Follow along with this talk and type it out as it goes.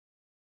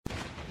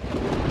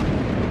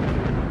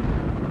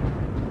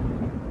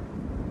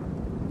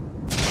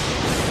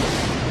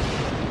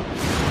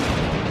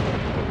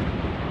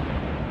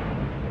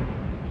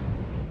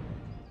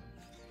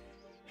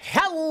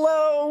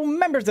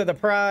members of the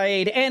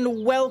Pride,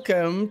 and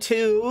welcome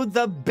to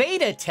the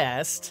beta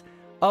test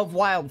of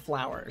Wylde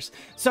Flowers.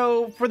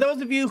 So for those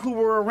of you who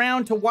were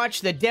around to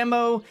watch the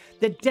demo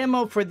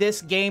for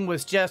this game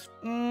was just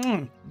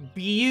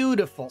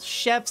beautiful.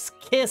 Chef's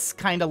kiss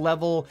kind of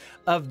level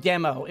of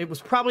demo. It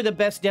was probably the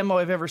best demo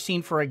I've ever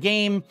seen for a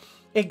game.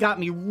 It got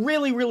me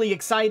really, really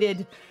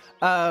excited.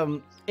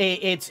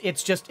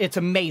 It's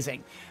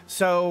amazing.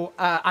 So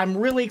I'm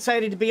really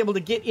excited to be able to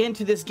get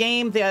into this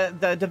game.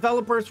 The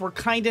developers were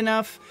kind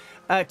enough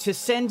to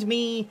send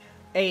me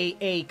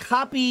a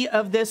copy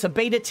of this, a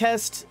beta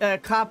test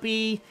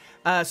copy,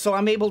 so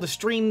I'm able to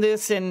stream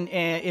this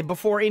and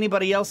before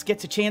anybody else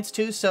gets a chance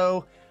to.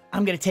 So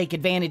I'm gonna take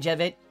advantage of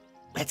it.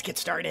 Let's get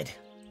started.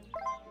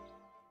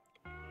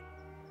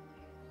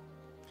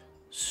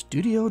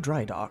 Studio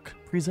Dry Dock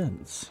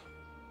presents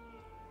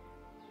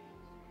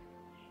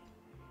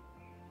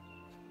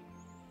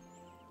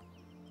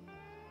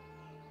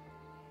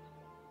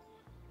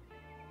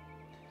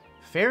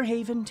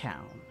Fairhaven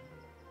Town.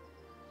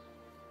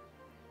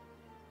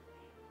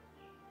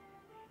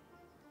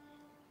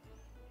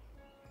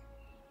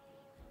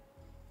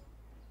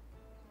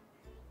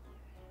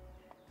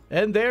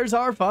 And there's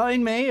our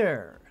fine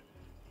mayor.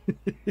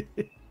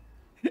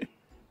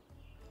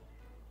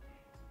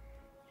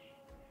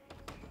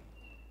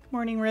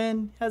 Morning,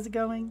 Ren. How's it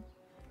going?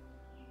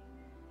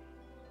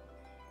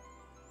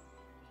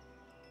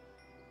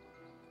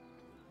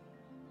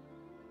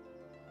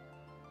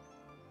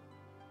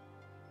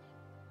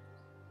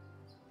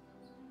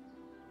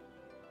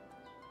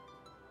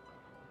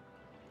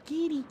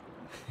 Kitty.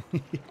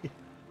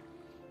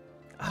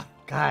 Oh,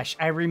 gosh,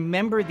 I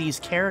remember these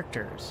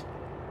characters.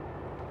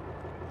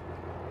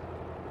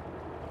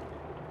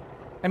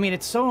 I mean,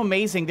 it's so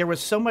amazing. There was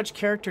so much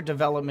character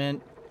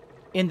development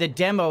in the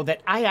demo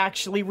that I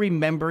actually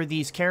remember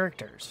these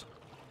characters.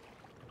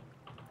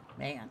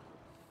 Man.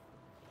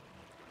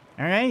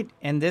 All right,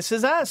 and this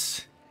is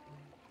us.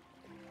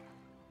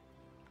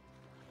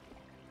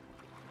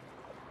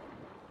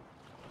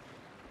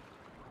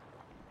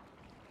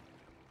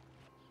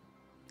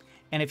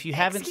 And if you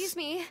haven't... Excuse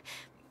me,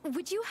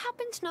 would you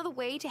happen to know the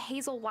way to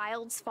Hazel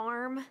Wylde's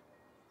farm?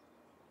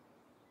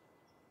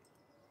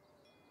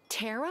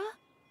 Tara?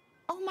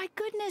 Oh my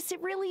goodness,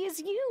 it really is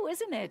you,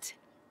 isn't it?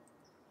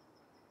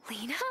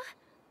 Lena?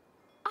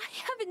 I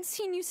haven't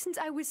seen you since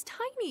I was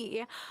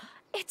tiny.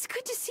 It's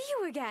good to see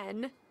you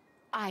again.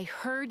 I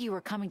heard you were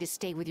coming to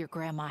stay with your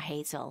grandma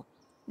Hazel.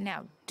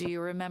 Now, do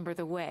you remember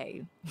the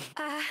way?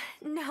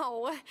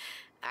 No.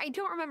 I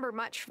don't remember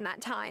much from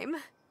that time.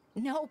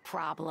 No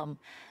problem.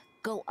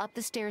 Go up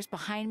the stairs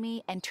behind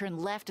me and turn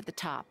left at the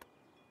top.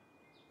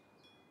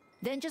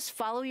 Then just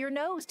follow your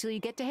nose till you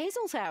get to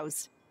Hazel's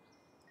house.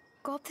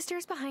 Go up the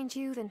stairs behind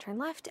you, then turn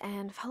left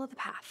and follow the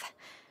path.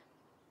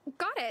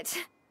 Got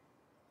it.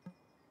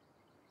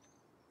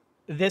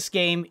 This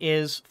game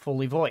is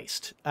fully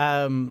voiced.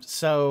 It's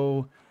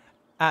going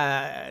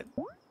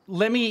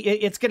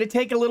to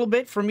take a little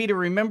bit for me to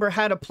remember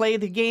how to play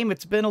the game.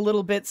 It's been a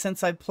little bit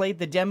since I've played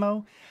the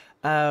demo.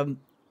 But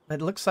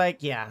it looks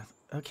like, yeah.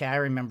 Okay, I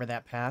remember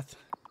that path.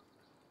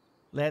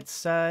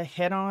 Let's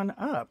head on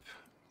up.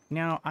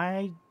 Now,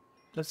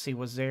 let's see,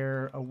 was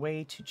there a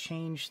way to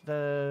change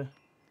the...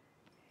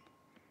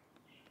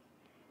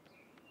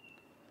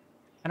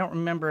 I don't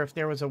remember if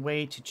there was a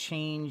way to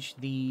change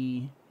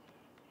the...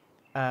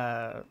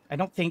 I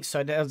don't think so.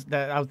 I was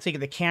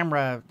thinking the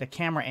camera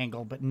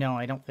angle, but no,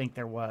 I don't think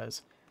there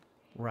was.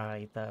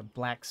 Right, the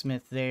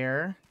blacksmith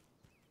there.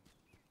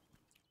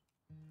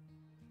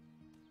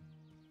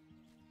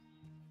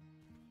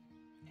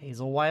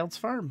 Hazel Wylde's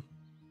farm.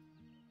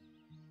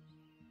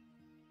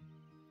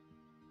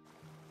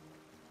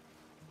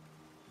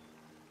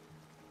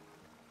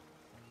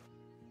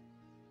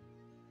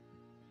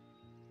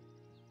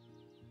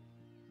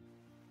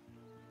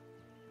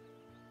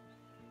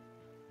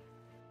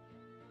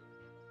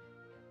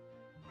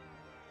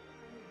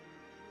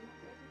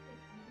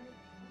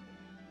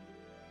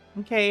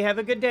 Okay, have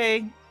a good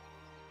day.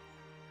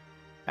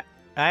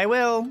 I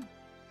will.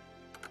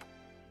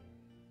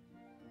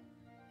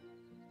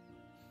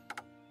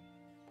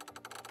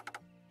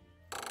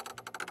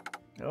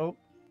 Oh,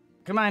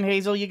 come on,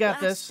 Hazel, you got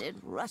this. Blasted,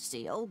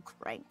 rusty old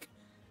crank.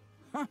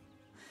 Huh.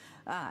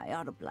 I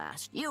ought to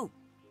blast you.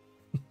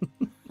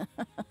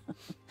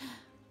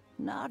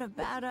 Not a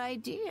bad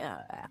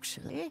idea,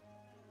 actually.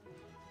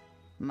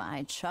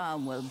 My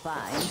charm will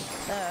bind,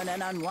 turn,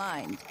 and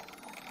unwind.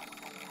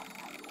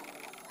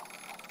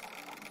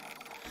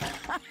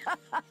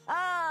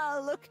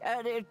 Look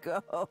at it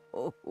go.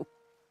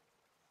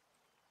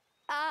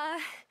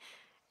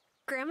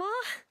 Grandma?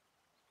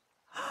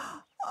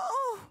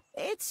 Oh,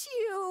 it's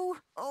you.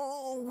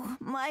 Oh,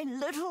 my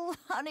little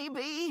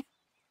honeybee.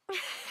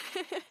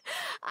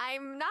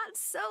 I'm not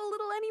so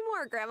little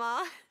anymore,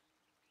 Grandma.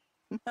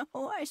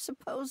 No, I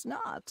suppose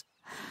not.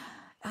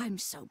 I'm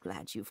so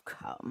glad you've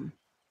come.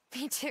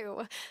 Me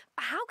too.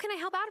 How can I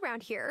help out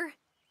around here?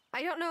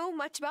 I don't know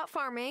much about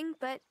farming,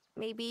 but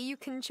maybe you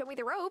can show me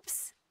the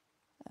ropes.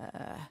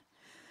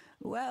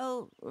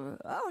 Well,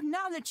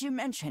 now that you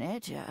mention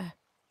it,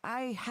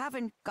 I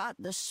haven't got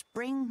the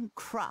spring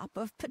crop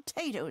of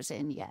potatoes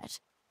in yet.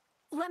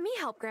 Let me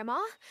help, Grandma.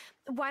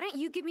 Why don't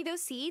you give me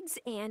those seeds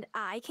and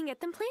I can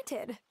get them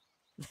planted?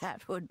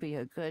 That would be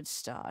a good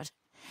start.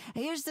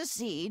 Here's the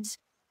seeds.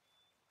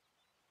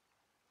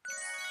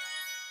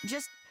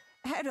 Just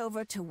head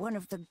over to one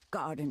of the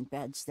garden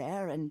beds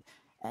there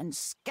and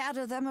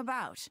scatter them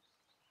about.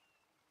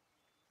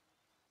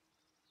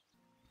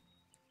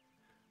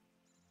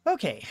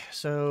 Okay,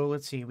 so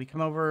let's see. We come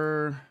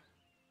over.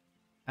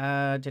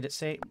 Did it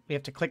say we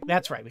have to click?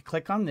 That's right. We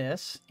click on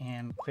this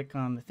and click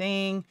on the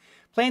thing.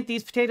 Plant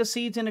these potato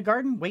seeds in a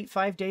garden. Wait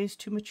 5 days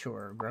to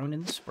mature. Grown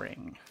in the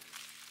spring.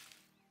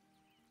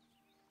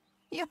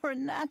 You're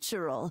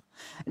natural.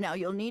 Now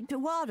you'll need to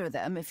water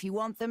them if you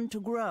want them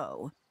to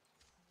grow.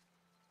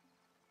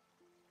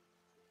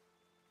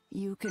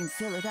 You can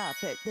fill it up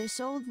at this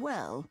old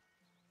well.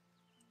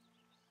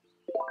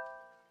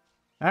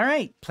 All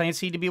right. Plant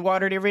seed to be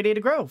watered every day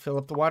to grow. Fill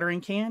up the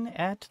watering can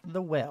at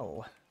the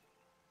well.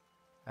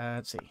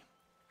 Let's see.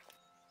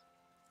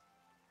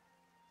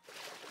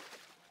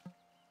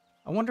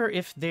 I wonder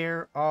if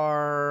there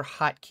are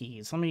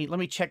hotkeys. Let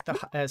me check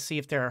the see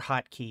if there are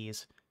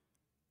hotkeys.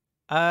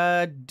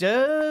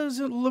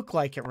 Doesn't look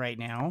like it right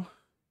now.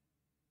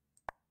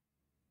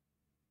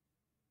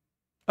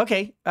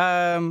 Okay.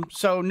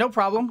 So no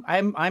problem.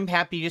 I'm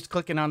happy just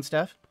clicking on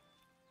stuff.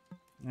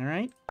 All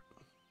right.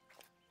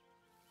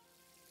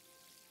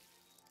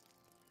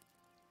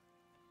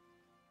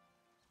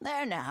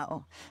 There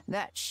now.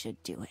 That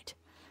should do it.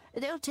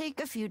 They'll take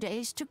a few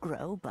days to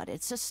grow, but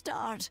it's a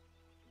start.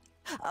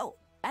 Oh,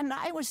 and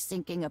I was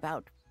thinking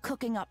about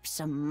cooking up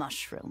some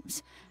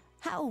mushrooms.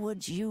 How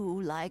would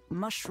you like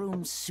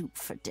mushroom soup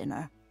for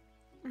dinner?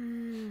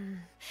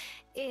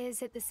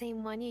 Is it the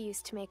same one you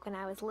used to make when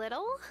I was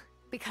little?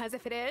 Because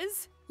if it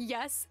is,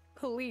 yes,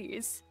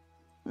 please.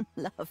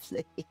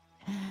 Lovely.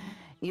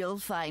 You'll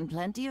find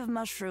plenty of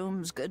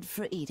mushrooms good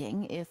for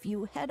eating if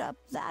you head up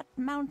that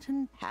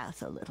mountain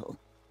path a little.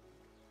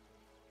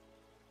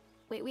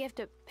 Wait, we have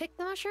to pick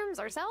the mushrooms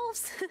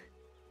ourselves?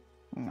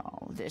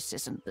 Oh, this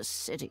isn't the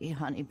city,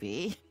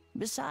 honeybee.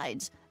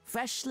 Besides,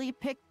 freshly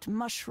picked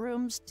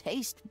mushrooms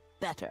taste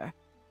better.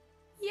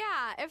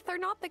 Yeah, if they're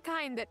not the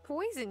kind that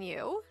poison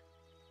you.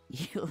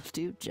 You'll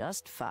do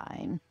just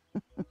fine.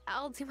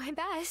 I'll do my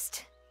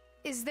best.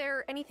 Is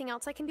there anything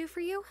else I can do for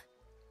you?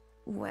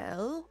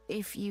 Well,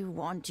 if you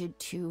wanted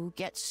to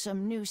get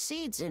some new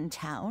seeds in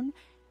town,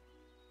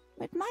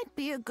 it might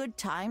be a good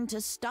time to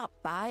stop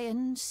by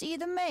and see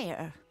the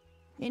mayor.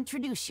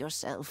 Introduce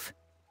yourself.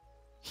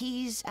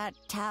 He's at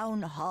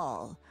Town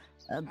Hall,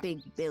 a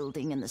big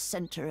building in the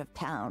center of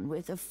town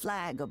with a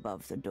flag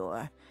above the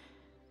door.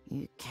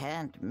 You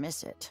can't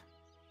miss it.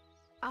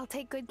 I'll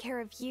take good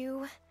care of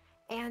you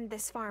and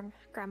this farm,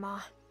 Grandma.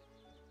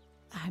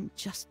 I'm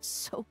just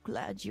so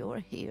glad you're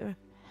here,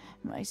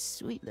 my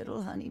sweet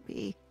little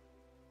honeybee.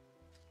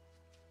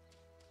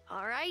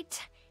 All right,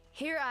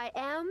 here I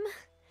am,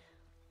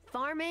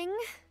 farming.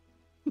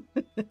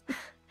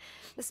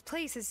 This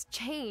place has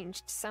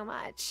changed so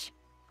much.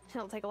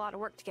 It'll take a lot of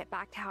work to get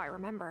back to how I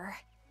remember.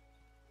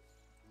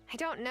 I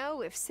don't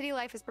know if city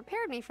life has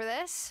prepared me for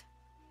this,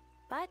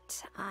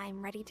 but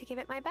I'm ready to give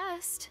it my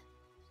best.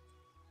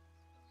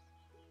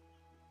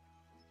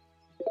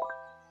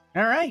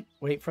 All right.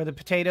 Wait for the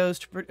potatoes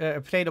to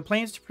potato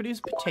plants to produce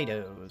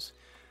potatoes.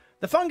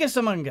 The fungus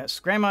among us.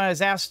 Grandma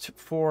has asked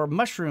for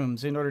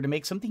mushrooms in order to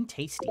make something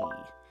tasty.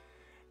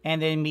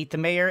 And then meet the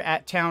mayor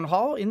at Town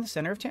Hall in the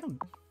center of town.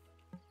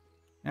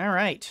 All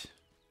right.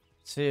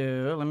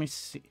 So let me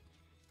see.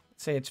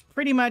 So it's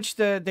pretty much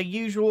the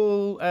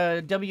usual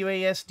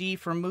WASD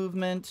for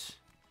movement.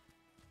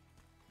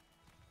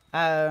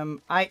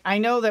 I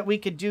know that we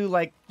could do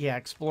like, yeah,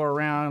 explore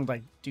around,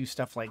 like do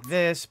stuff like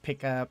this,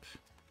 pick up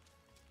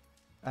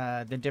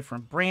the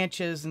different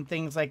branches and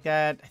things like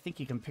that. I think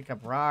you can pick up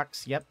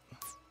rocks. Yep.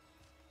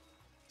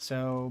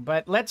 So,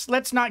 but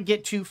let's not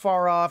get too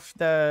far off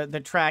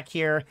the track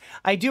here.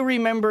 I do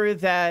remember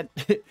that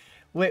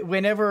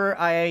whenever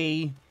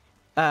I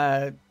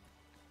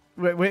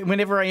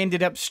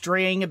ended up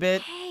straying a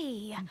bit.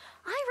 Hey,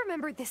 I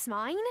remembered this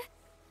mine.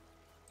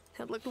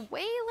 It looked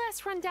way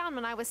less run down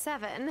when I was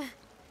 7.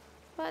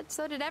 But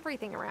so did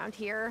everything around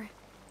here.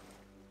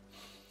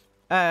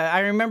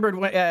 I remembered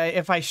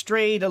if I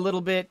strayed a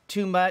little bit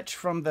too much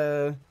from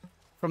the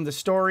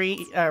story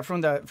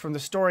from the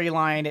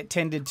storyline, it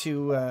tended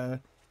to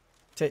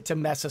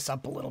mess us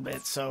up a little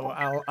bit. So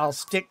I'll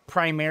stick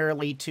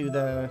primarily to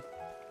the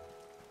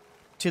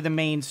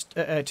main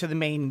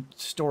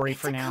story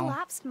for now. It's a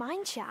collapsed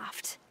mine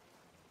shaft.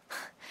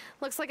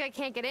 Looks like I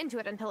can't get into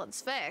it until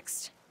it's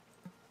fixed.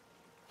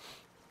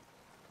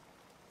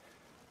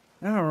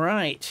 All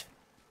right.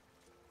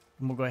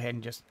 We'll go ahead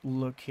and just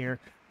look here.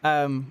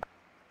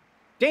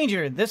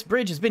 Danger! This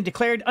bridge has been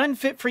declared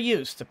unfit for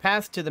use. The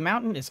path to the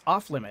mountain is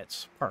off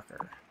limits.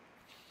 Parker.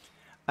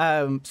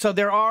 So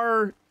there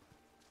are...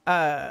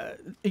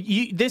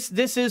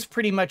 this is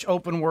pretty much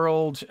open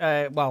world,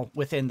 well,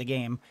 within the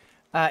game.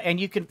 And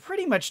you can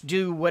pretty much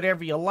do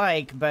whatever you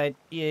like, but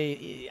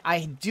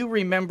I do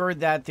remember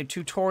that the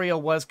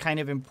tutorial was kind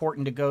of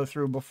important to go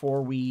through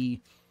before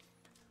we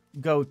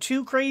go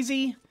too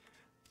crazy.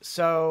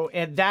 So,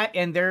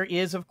 and there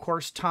is, of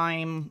course,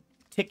 time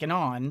ticking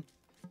on.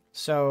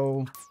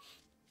 So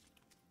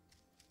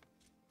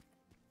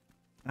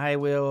I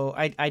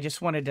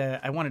wanted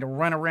to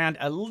run around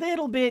a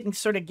little bit and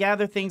sort of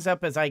gather things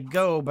up as I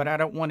go, but I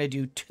don't want to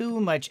do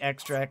too much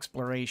extra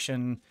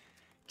exploration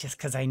just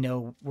because I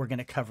know we're going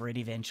to cover it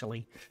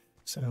eventually.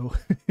 So,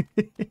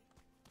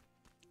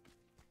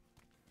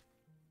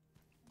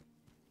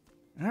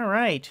 all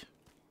right.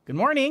 Good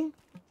morning.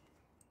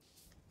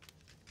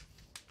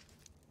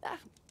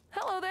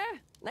 Hello there.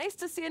 Nice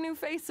to see a new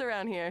face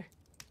around here.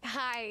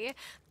 Hi,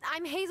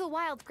 I'm Hazel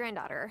Wylde's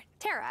granddaughter,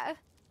 Tara.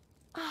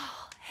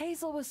 Oh,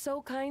 Hazel was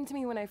so kind to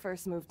me when I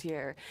first moved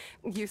here.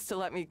 Used to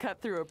let me cut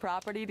through a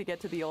property to get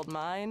to the old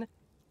mine.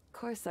 Of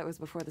course, that was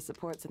before the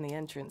supports in the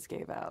entrance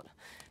gave out.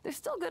 There's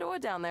still good ore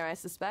down there, I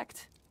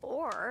suspect.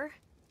 Or...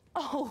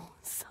 Oh,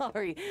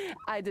 sorry.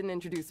 I didn't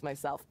introduce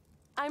myself.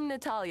 I'm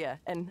Natalia,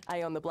 and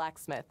I own the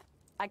blacksmith.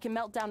 I can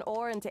melt down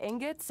ore into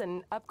ingots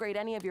and upgrade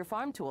any of your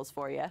farm tools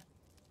for you.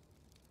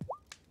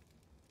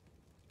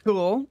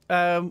 Cool.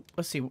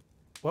 Let's see.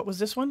 What was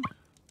this one?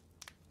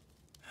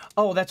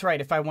 Oh, that's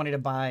right. If I wanted to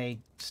buy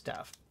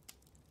stuff.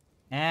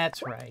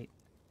 That's right.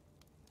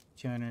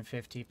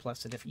 250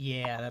 plus a different...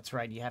 Yeah, that's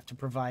right. You have to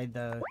provide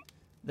the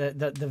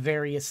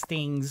various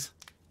things.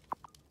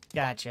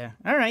 Gotcha.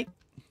 All right.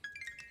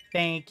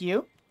 Thank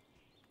you.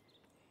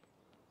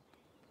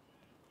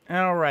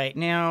 All right.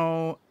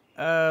 Now,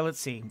 let's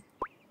see.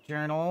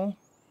 Journal.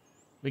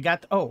 We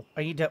got... Oh,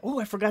 I need to...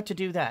 Oh, I forgot to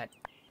do that.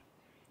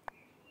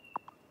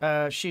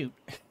 Shoot.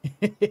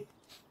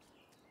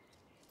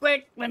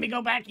 Quick, let me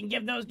go back and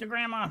give those to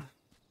Grandma.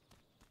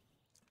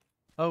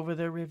 Over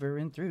the river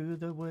and through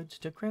the woods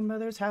to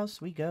grandmother's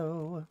house we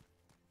go.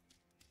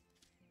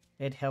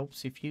 It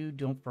helps if you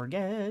don't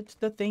forget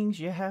the things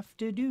you have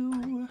to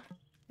do.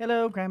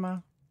 Hello, Grandma.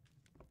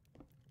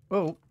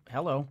 Oh,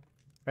 hello.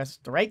 Press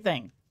the right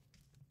thing.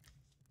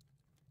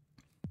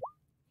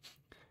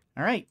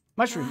 All right,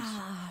 mushrooms.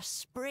 Ah,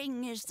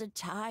 spring is the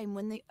time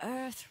when the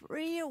earth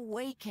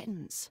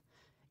reawakens.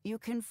 You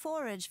can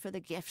forage for the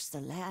gifts the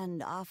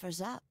land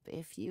offers up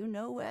if you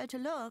know where to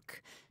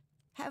look.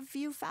 Have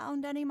you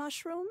found any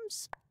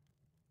mushrooms?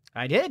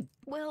 I did.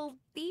 Will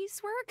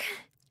these work?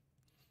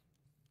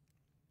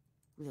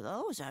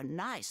 Those are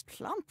nice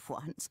plump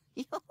ones.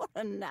 You're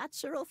a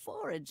natural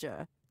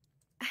forager.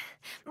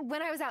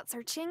 When I was out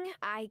searching,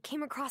 I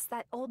came across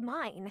that old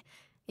mine.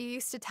 You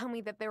used to tell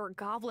me that there were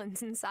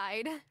goblins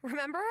inside,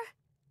 remember?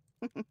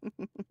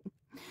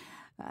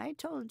 I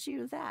told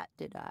you that,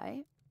 did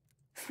I?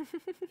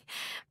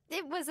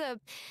 It was a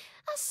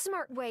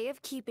smart way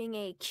of keeping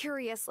a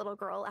curious little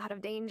girl out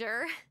of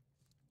danger.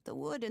 The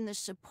wood in the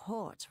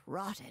supports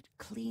rotted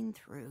clean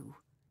through.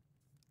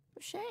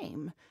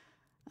 Shame.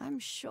 I'm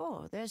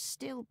sure there's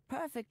still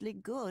perfectly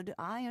good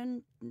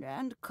iron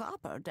and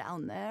copper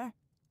down there.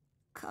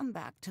 Come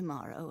back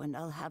tomorrow and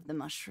I'll have the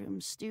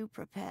mushroom stew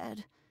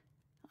prepared.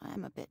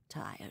 I'm a bit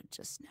tired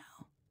just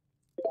now.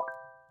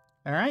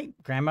 All right,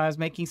 Grandma's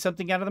making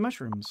something out of the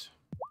mushrooms.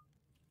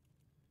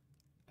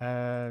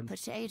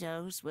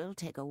 Potatoes will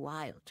take a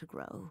while to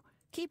grow.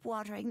 Keep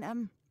watering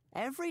them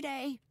every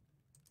day.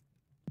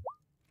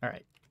 All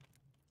right.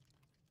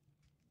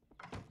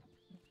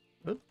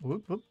 Whoop,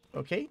 whoop, whoop.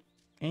 Okay.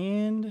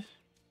 And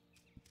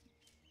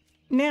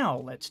now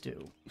let's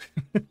do.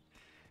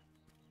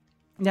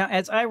 Now,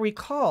 as I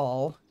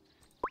recall,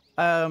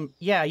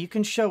 yeah, you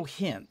can show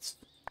hints.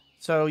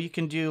 So you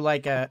can do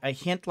like a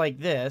hint like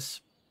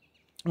this.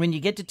 When you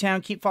get to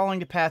town, keep following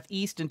the path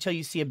east until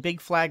you see a big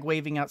flag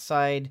waving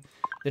outside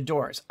the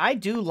doors. I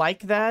do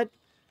like that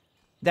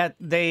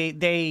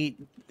they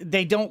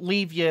don't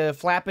leave you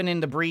flapping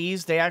in the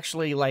breeze. They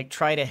actually like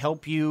try to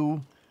help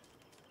you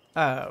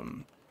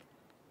to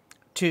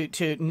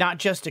not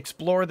just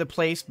explore the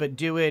place, but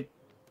do it.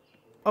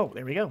 Oh,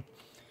 there we go.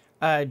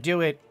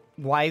 Do it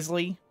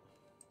wisely.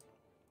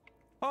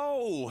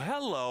 Oh,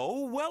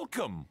 hello.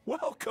 Welcome.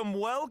 Welcome,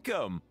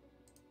 welcome.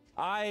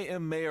 I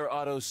am Mayor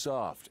Otto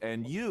Soft,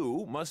 and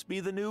you must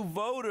be the new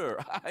voter.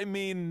 I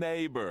mean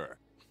neighbor.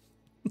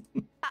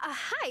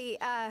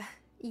 Hi,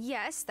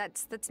 yes,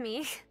 that's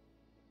me.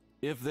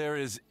 If there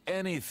is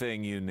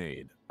anything you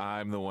need,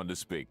 I'm the one to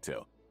speak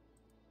to.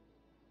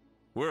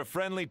 We're a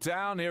friendly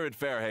town here at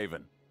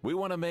Fairhaven. We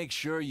want to make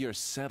sure you're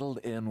settled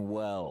in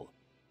well.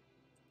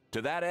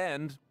 To that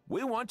end,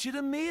 we want you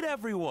to meet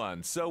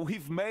everyone, so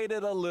we've made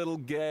it a little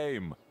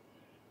game.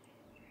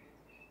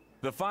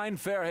 The fine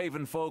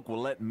Fairhaven folk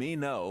will let me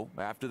know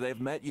after they've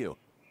met you.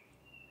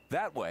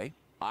 That way,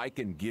 I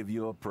can give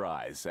you a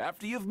prize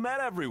after you've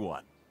met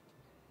everyone.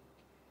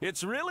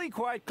 It's really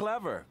quite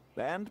clever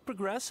and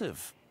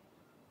progressive.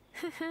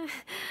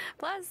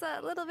 Plus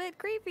a little bit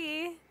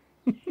creepy.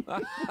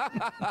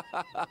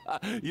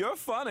 You're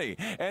funny.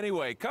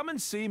 Anyway, come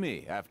and see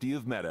me after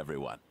you've met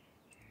everyone.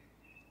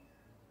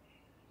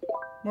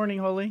 Morning,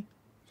 Holy.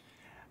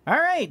 All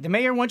right, the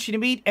mayor wants you to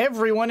meet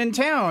everyone in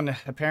town.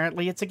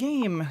 Apparently it's a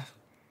game.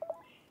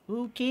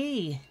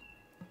 Okay.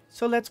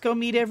 So let's go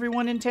meet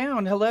everyone in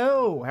town.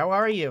 Hello, how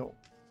are you?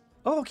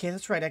 Oh, okay,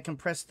 that's right. I can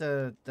press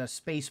the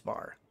space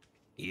bar.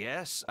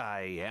 Yes,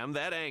 I am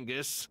that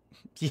Angus.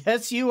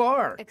 Yes, you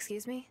are.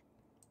 Excuse me?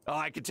 Oh,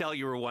 I could tell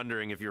you were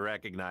wondering if you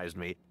recognized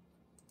me.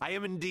 I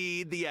am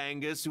indeed the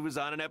Angus who was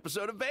on an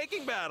episode of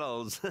Baking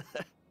Battles.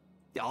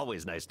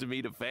 Always nice to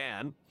meet a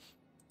fan.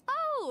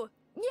 Oh,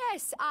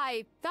 yes,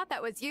 I thought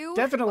that was you.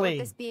 Definitely. Well,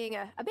 this being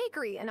a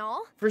bakery and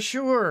all. For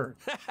sure.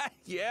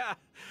 Yeah,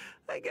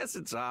 I guess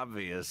it's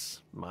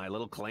obvious. My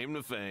little claim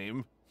to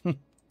fame.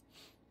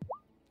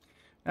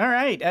 All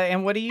right,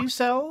 and what do you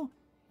sell?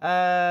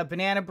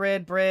 Banana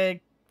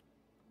bread,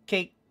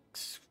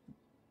 cakes.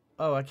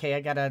 Oh, okay,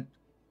 I gotta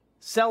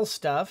sell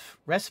stuff.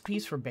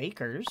 Recipes for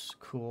bakers.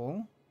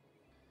 Cool.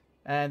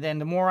 Then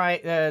the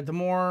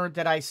more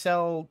that I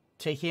sell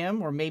to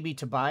him, or maybe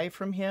to buy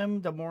from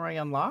him, the more I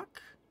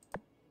unlock.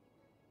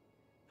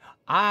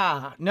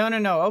 Ah,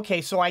 no.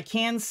 Okay, so I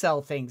can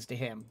sell things to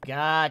him.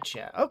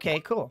 Gotcha.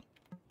 Okay, cool.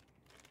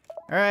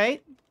 All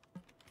right.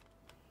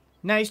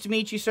 Nice to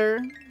meet you,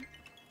 sir.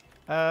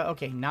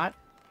 Okay, not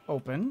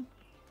open.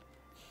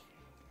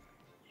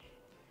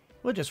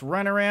 We'll just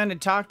run around and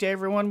talk to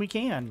everyone we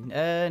can.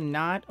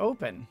 Not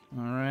open.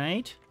 All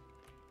right.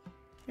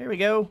 Here we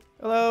go.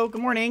 Hello,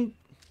 good morning.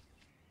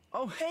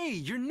 Oh, hey,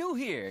 you're new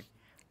here.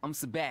 I'm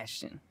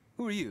Sebastian.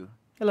 Who are you?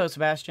 Hello,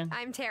 Sebastian.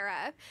 I'm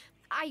Tara.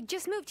 I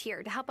just moved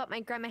here to help out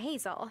my grandma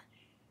Hazel.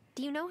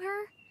 Do you know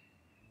her?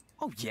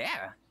 Oh,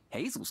 yeah.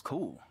 Hazel's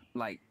cool.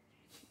 Like,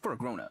 for a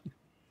grown-up.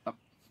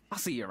 I'll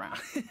see you around.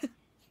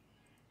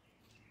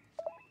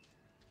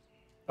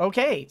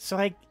 Okay, so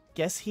I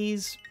guess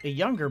he's a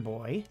younger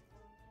boy.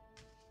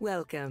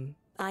 Welcome.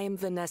 I am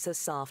Vanessa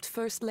Soft,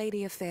 First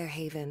Lady of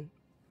Fairhaven.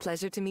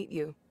 Pleasure to meet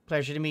you.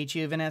 Pleasure to meet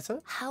you,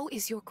 Vanessa. How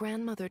is your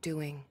grandmother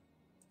doing?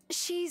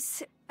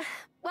 She's...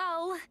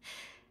 well...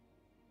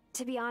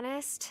 to be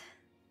honest,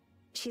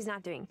 she's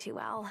not doing too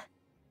well.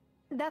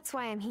 That's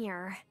why I'm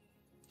here.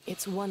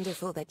 It's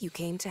wonderful that you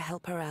came to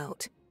help her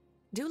out.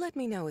 Do let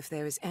me know if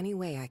there is any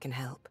way I can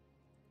help.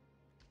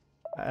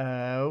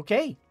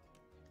 Okay.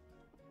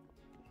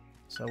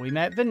 So we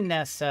met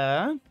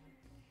Vanessa.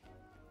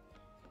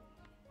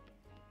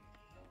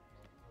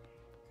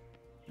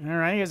 All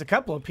right, here's a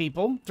couple of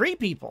people. 3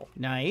 people.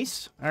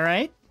 Nice. All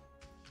right.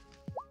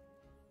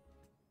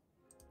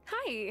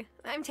 Hi,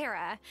 I'm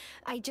Tara.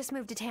 I just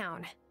moved to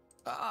town.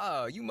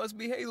 Ah, you must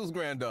be Hazel's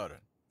granddaughter.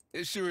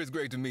 It sure is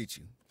great to meet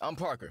you. I'm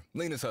Parker,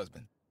 Lena's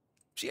husband.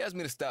 She asked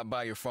me to stop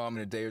by your farm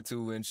in a day or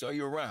two and show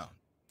you around.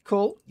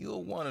 Cool.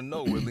 You'll want to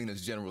know where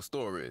Lena's general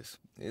store is.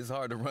 It's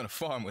hard to run a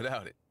farm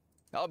without it.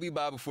 I'll be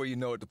by before you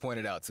know it to point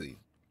it out to you.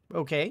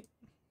 Okay.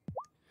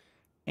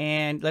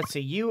 And let's see,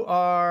 you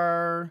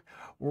are...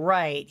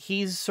 Right,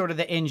 he's sort of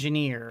the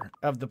engineer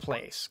of the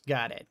place.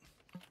 Got it.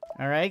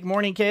 All right, good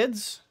morning,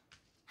 kids.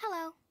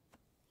 Hello.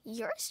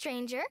 You're a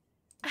stranger.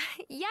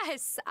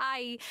 Yes,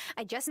 I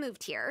just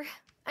moved here.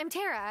 I'm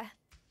Tara.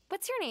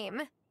 What's your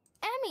name?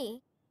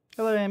 Emmy.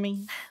 Hello,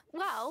 Emmy.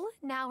 Well,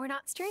 now we're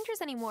not strangers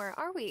anymore,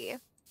 are we?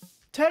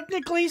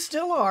 Technically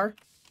still are.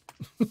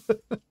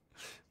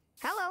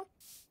 Hello.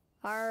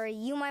 Are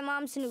you my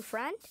mom's new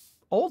friend?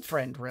 Old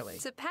friend, really.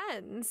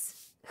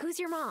 Depends. Who's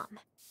your mom?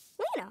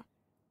 Lena.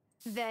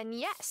 Then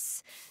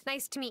yes.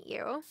 Nice to meet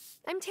you.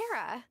 I'm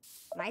Tara.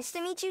 Nice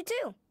to meet you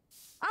too.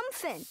 I'm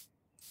Finn.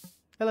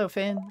 Hello,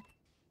 Finn.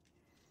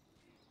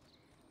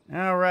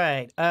 All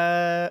right.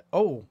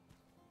 Oh.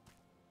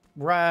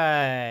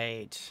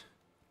 Right.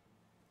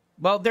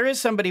 Well, there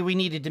is somebody we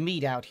needed to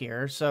meet out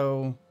here,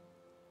 so...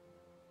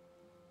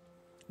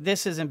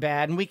 This isn't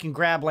bad, and we can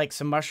grab, like,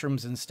 some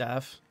mushrooms and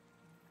stuff.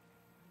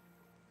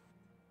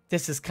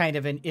 This is kind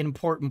of an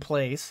important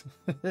place.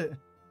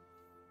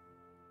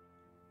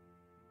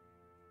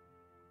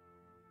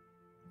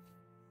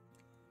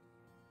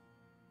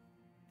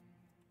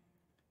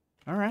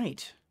 All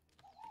right.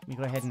 Let me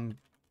go ahead and...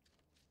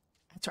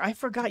 I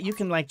forgot you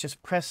can, like,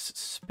 just press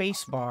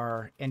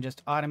spacebar and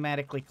just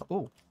automatically...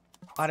 Oh,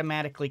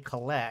 automatically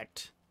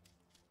collect.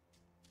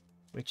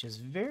 Which is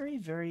very,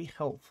 very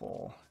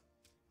helpful.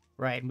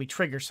 Right, and we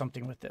trigger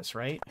something with this,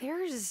 right?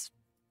 There's...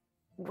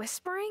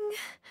 whispering?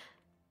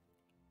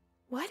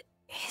 What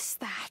is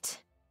that?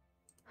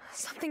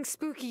 Something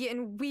spooky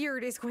and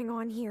weird is going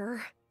on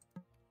here.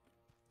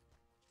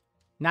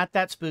 Not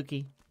that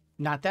spooky.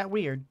 Not that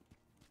weird.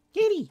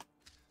 Kitty!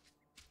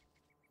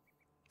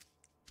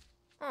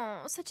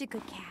 Oh, such a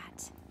good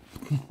cat.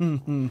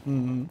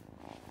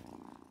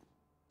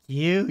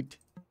 Cute.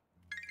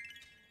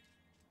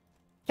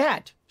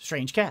 Cat.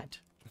 Strange cat.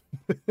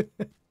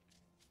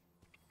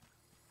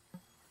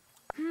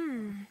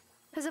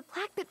 There's a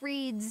plaque that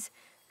reads,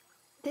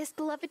 "This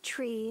beloved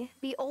tree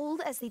be old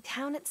as the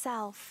town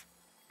itself."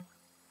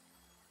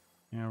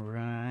 All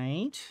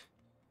right.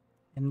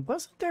 And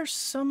wasn't there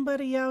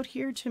somebody out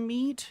here to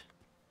meet?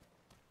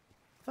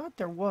 Thought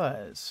there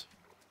was.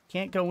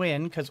 Can't go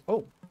in because...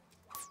 Oh.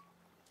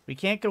 We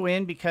can't go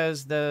in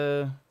because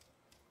the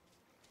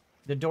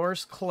The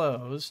door's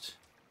closed.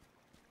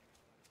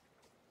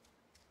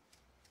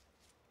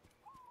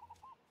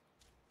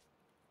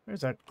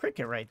 There's a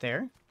cricket right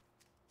there.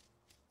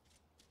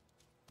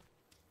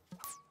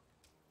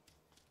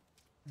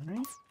 All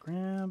right,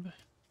 grab.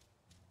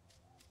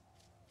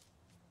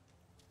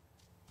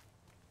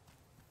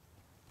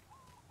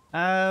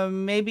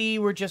 Maybe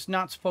we're just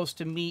not supposed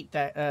to meet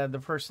that the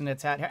person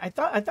that's out here. I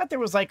thought there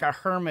was like a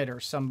hermit or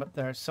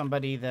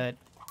somebody that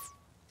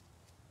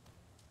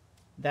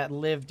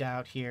lived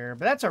out here,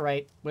 but that's all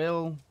right.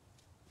 We'll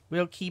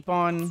keep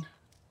on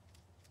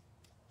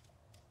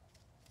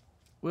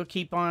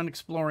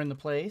exploring the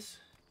place.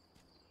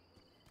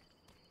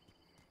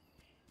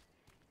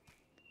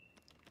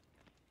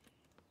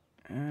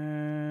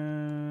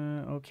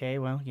 Okay,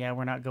 well, yeah,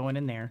 we're not going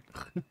in there.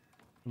 Can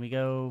we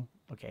go?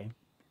 Okay.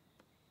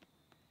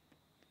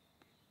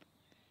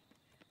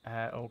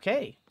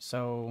 Okay,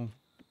 so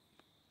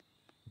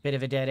bit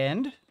of a dead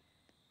end.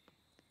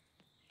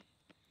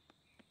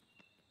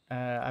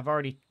 I've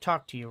already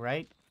talked to you,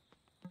 right?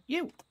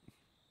 You.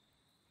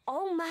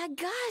 Oh my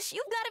gosh,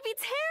 you've got to be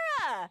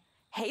Tara!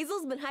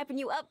 Hazel's been hyping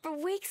you up for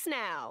weeks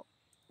now.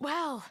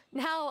 Well,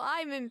 now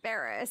I'm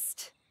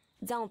embarrassed.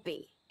 Don't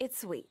be. It's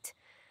sweet.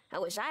 I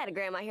wish I had a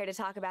grandma here to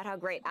talk about how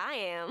great I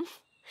am.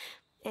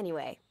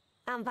 Anyway,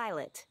 I'm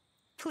Violet.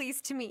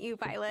 Pleased to meet you,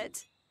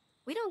 Violet.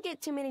 We don't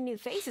get too many new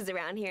faces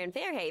around here in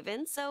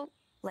Fairhaven, so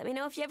let me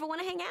know if you ever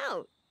want to hang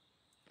out.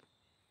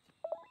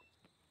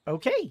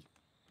 Okay.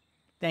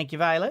 Thank you,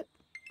 Violet.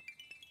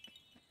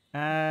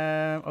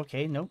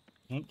 Okay, nope.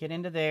 Can't get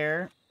into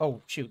there.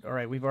 Oh, shoot. All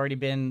right, we've already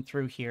been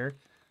through here.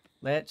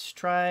 Let's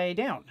try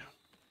down.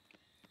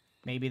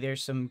 Maybe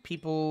there's some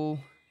people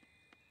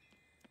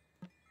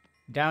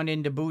down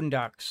into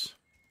boondocks.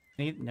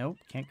 Nope,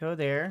 can't go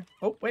there.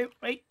 Oh,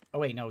 wait. Oh,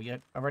 wait, no,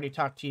 I've already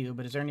talked to you,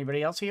 but is there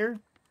anybody else here?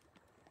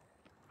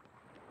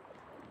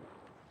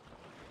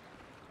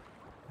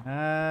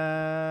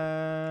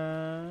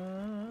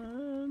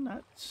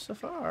 Not so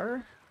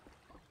far.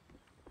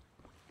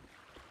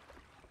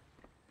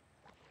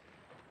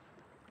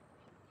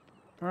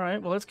 All right,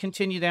 well, let's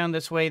continue down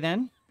this way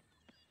then.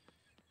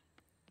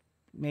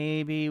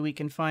 Maybe we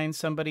can find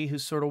somebody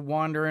who's sort of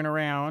wandering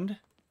around.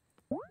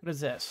 What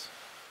is this?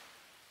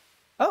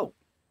 Oh.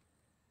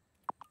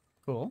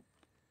 Cool.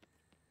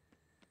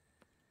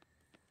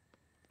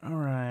 All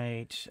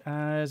right.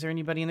 Is there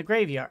anybody in the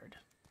graveyard?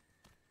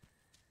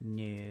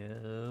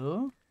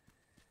 No.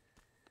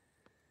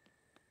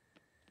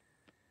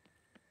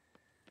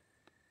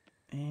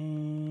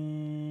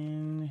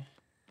 And...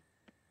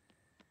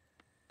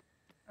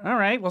 all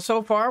right. Well,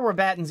 so far, we're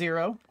batting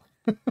 0.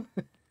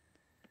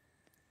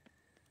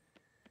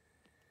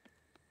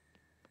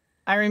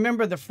 I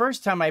remember the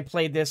first time I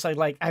played this,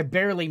 I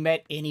barely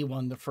met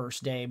anyone the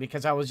first day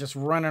because I was just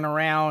running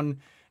around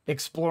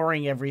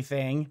exploring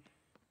everything.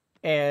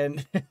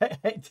 And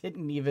I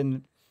didn't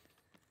even...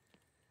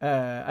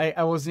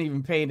 I wasn't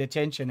even paying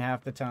attention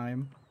half the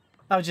time.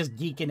 I was just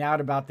geeking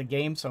out about the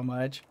game so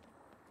much.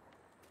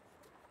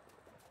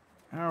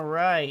 All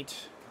right.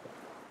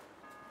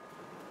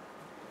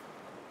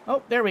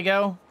 Oh, there we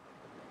go.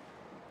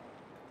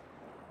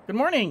 Good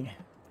morning.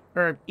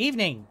 Or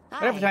evening.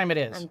 Whatever time it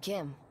is. I'm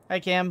Kim. Hi,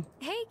 Kim.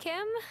 Hey,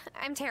 Kim.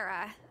 I'm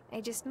Tara.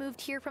 I just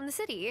moved here from the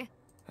city.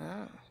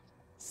 Oh.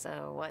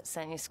 So what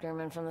sent you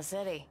screaming from the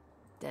city?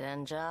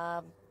 Dead-end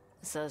job?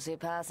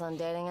 Sociopaths on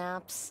dating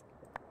apps?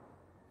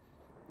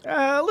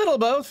 A little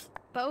both.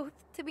 Both,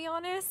 to be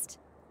honest.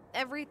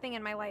 Everything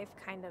in my life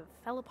kind of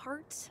fell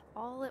apart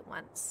all at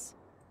once.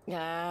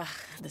 Ah,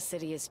 the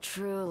city is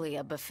truly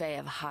a buffet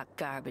of hot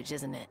garbage,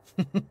 isn't it?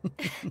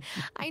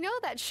 I know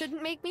that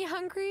shouldn't make me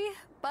hungry,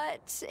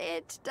 but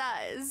it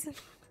does.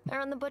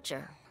 Aaron the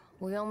Butcher.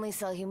 We only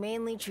sell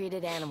humanely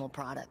treated animal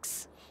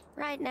products.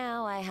 Right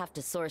now, I have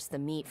to source the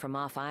meat from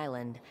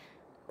off-island,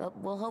 but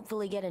we'll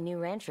hopefully get a new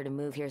rancher to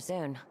move here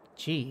soon.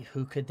 Gee,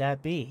 who could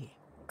that be?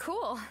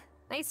 Cool.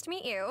 Nice to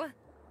meet you.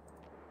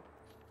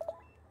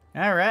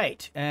 All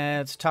right,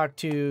 let's talk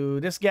to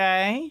this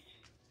guy.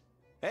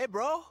 Hey,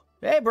 bro.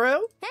 Hey,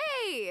 bro.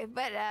 Hey,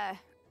 but,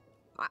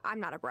 I'm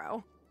not a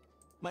bro.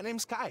 My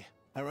name's Kai.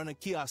 I run a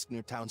kiosk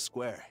near town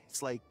square.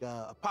 It's like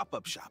a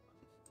pop-up shop.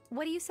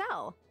 What do you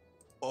sell?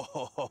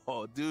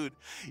 Oh, dude,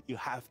 you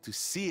have to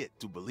see it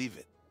to believe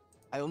it.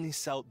 I only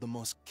sell the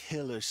most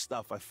killer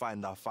stuff I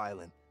find off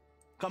island.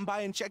 Come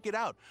by and check it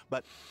out.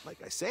 But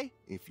like I say,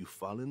 if you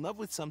fall in love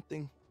with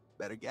something,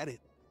 better get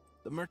it.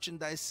 The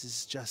merchandise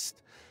is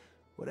just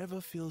whatever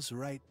feels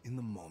right in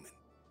the moment.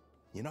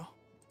 You know?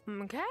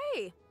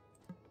 Okay.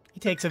 He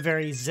takes a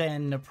very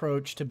zen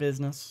approach to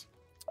business.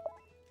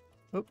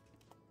 Oop.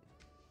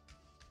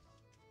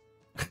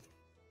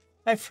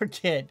 I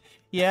forget.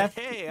 Yeah,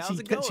 hey, how's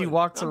it going? She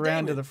walks I'm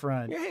around to Damon. the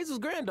front. You're Hazel's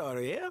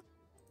granddaughter, yeah?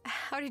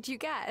 How did you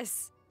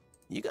guess?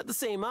 You got the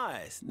same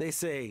eyes. They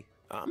say,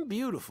 I'm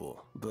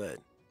beautiful, but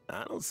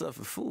I don't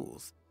suffer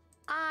fools.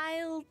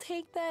 I'll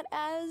take that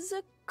as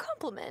a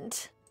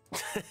compliment.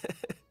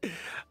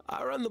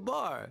 I run the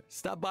bar.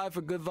 Stop by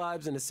for good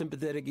vibes and a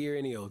sympathetic ear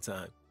any old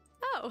time.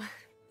 Oh,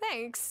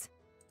 thanks.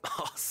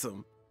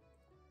 Awesome.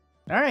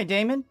 All right,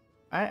 Damon.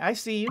 I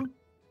see you.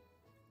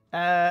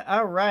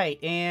 All right,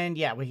 and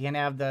yeah, we can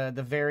have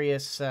the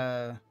various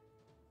the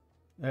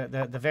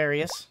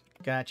various.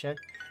 Gotcha.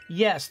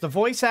 Yes, the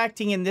voice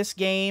acting in this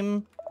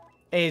game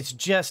is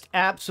just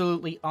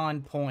absolutely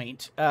on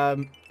point.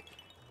 The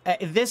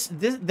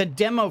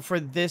demo for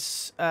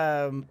this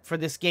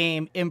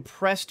game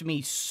impressed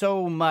me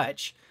so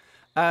much.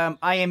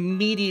 I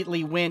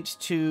immediately went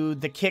to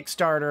the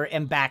Kickstarter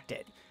and backed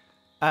it.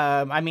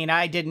 I mean,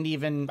 I didn't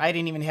even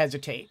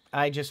hesitate.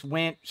 I just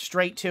went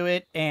straight to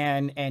it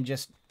and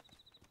just,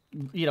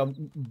 you know,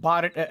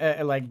 bought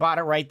it bought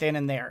it right then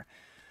and there.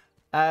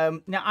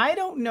 Now I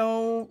don't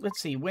know.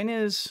 Let's see. When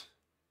is?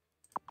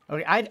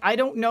 Okay, I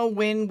don't know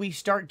when we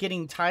start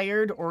getting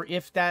tired or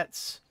if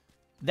that's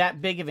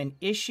that big of an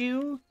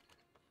issue.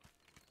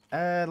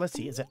 Let's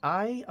see. Is it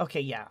I?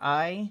 Okay, yeah,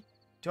 I.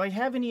 Do I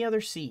have any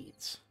other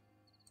seeds?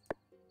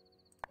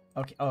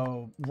 Okay.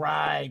 Oh,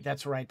 right.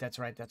 That's right. That's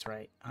right. That's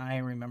right. I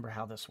remember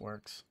how this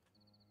works.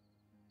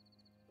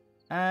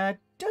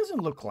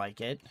 Doesn't look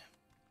like it.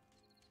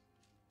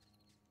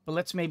 But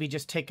let's maybe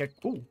just take a...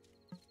 Ooh.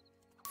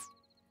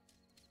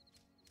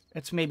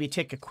 Let's maybe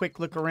take a quick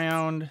look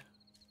around.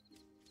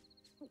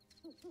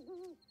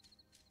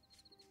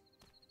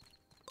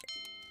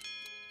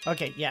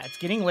 Okay, yeah, it's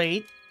getting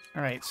late.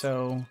 All right,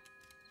 so...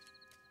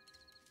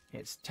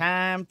 It's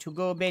time to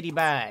go beddy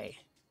bye.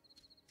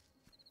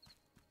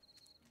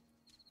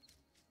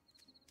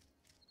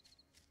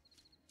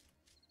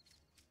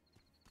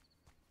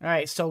 All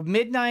right, so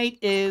midnight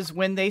is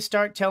when they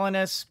start telling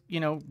us, you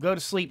know, go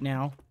to sleep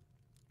now.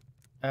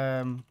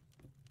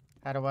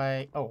 How do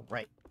I... Oh,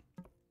 right.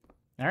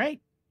 All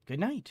right, good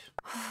night.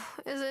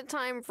 Is it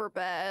time for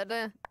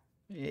bed?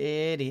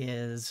 It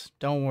is.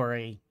 Don't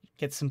worry.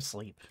 Get some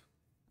sleep.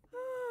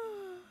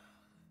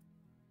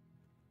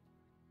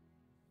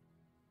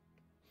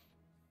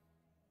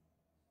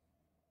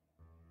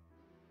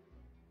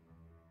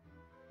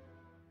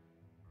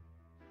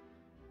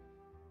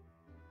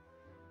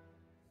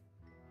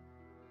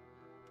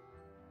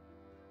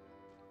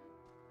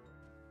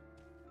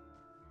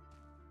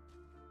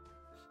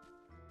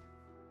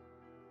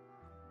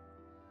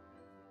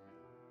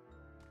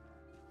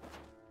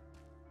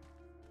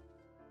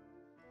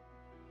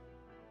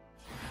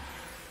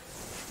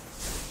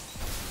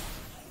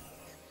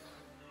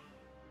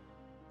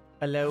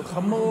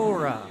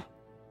 Alohomora.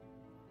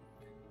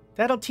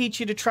 That'll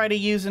teach you to try to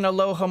use an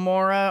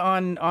Alohomora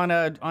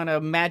on a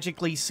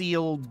magically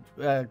sealed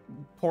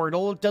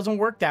portal. It doesn't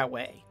work that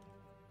way.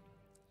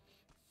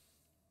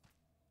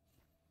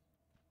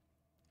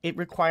 It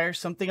requires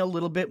something a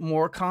little bit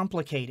more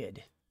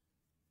complicated.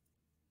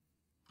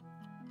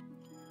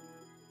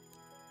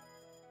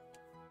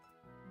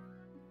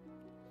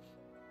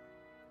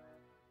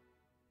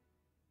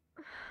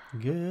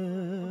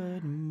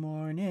 Good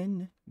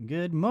morning.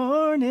 Good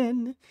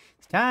morning.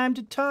 It's time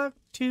to talk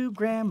to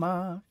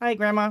Grandma. Hi,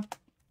 Grandma.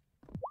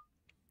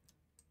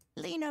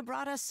 Lena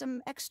brought us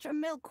some extra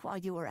milk while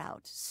you were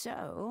out,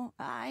 so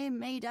I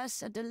made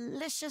us a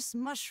delicious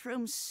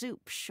mushroom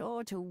soup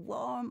sure to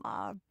warm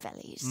our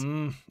bellies.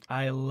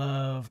 I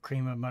love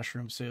cream of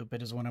mushroom soup.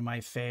 It is one of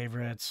my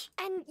favorites.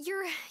 And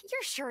you're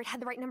sure it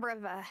had the right number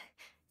of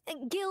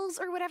gills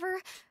or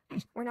whatever?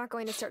 We're not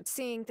going to start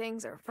seeing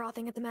things or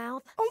frothing at the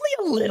mouth. Only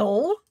a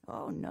little.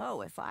 Oh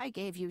no, if I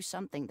gave you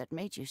something that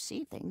made you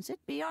see things,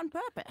 it'd be on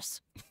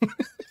purpose.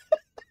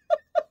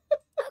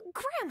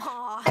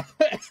 Grandma!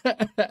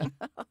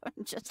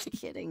 I'm just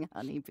kidding,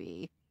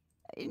 honeybee.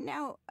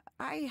 Now,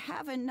 I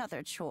have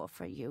another chore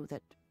for you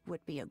that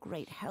would be a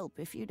great help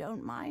if you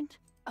don't mind.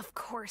 Of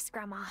course,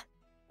 Grandma.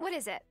 What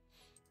is it?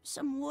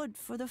 Some wood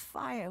for the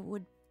fire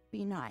would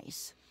be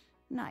nice.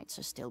 Nights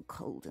are still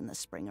cold in the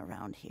spring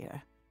around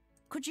here.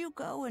 Could you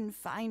go and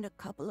find a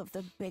couple of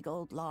the big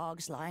old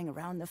logs lying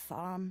around the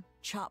farm,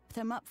 chop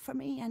them up for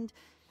me, and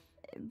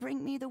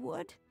bring me the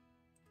wood?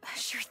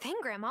 Sure thing,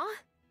 Grandma.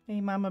 Hey,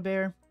 Mama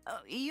Bear.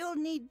 You'll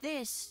need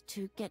this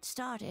to get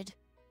started.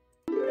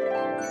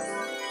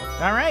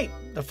 All right,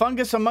 the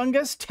fungus among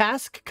us,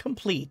 task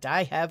complete.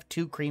 I have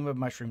 2 cream of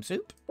mushroom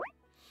soup.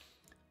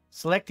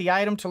 Select the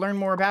item to learn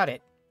more about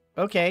it.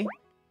 Okay.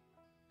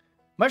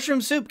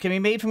 Mushroom soup can be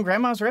made from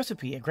Grandma's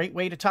recipe. A great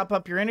way to top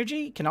up your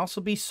energy. Can also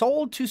be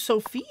sold to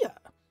Sophia,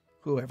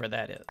 whoever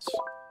that is.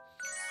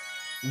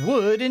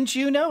 Wouldn't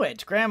you know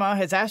it? Grandma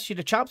has asked you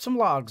to chop some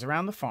logs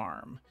around the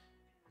farm.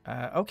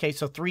 Okay,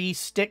 so 3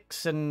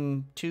 sticks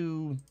and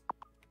 2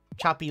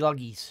 choppy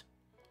loggies.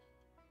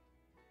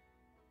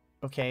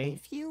 Okay.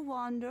 If you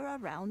wander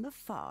around the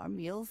farm,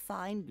 you'll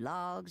find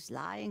logs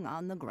lying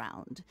on the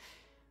ground.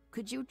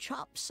 Could you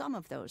chop some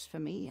of those for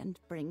me and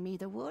bring me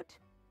the wood?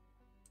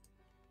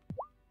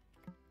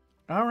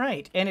 All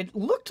right, and it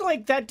looked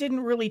like that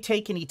didn't really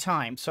take any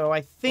time, so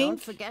I think...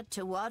 Don't forget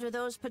to water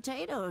those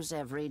potatoes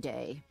every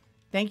day.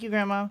 Thank you,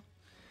 Grandma.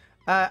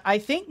 I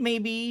think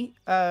maybe...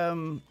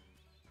 Can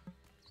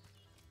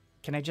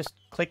I just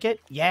click it?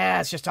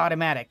 Yeah, it's just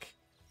automatic.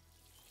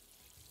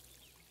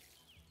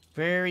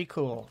 Very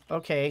cool.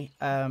 Okay,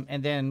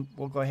 and then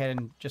we'll go ahead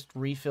and just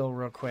refill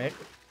real quick.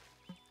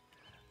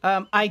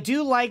 I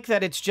do like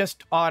that it's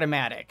just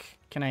automatic.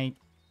 Can I?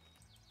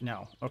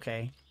 No.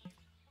 Okay.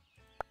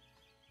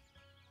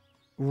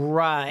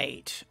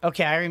 Right.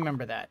 Okay, I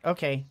remember that.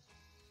 Okay.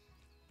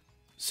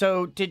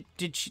 So did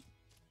she?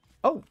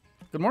 Oh,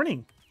 good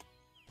morning.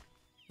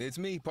 It's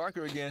me,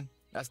 Parker again.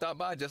 I stopped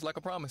by just like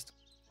I promised.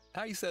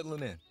 How you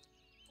settling in?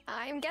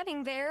 I'm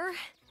getting there.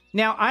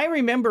 Now, I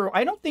remember,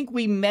 I don't think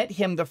we met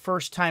him the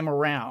first time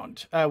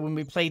around when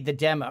we played the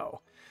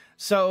demo.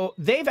 So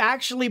they've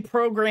actually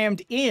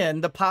programmed in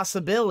the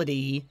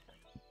possibility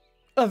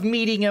of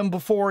meeting him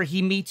before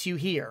he meets you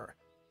here.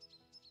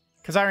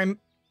 Because I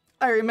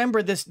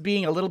remember this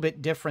being a little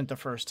bit different the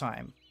first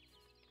time.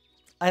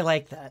 I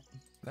like that.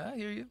 I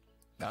hear you.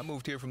 I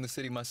moved here from the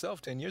city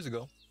myself 10 years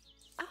ago.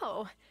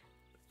 Oh,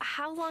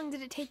 how long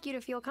did it take you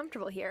to feel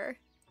comfortable here?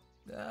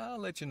 I'll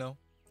let you know.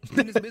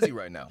 Lena's busy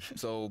right now,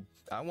 so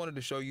I wanted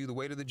to show you the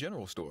way to the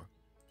general store.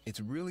 It's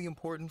really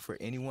important for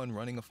anyone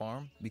running a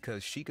farm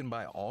because she can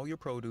buy all your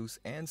produce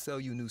and sell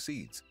you new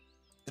seeds.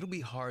 It'll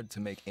be hard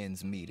to make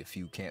ends meet if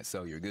you can't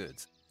sell your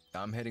goods.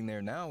 I'm heading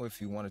there now if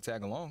you want to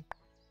tag along.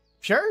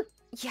 Sure.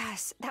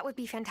 Yes, that would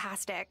be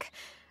fantastic.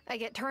 I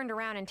get turned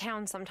around in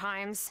town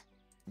sometimes.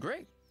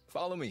 Great.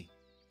 Follow me.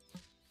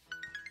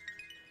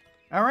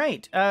 All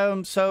right.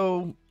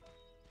 So,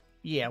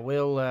 yeah,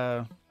 we'll,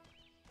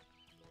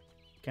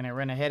 can I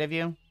run ahead of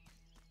you?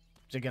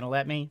 Is it going to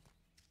let me?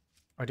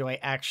 Or do I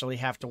actually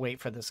have to wait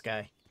for this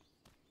guy?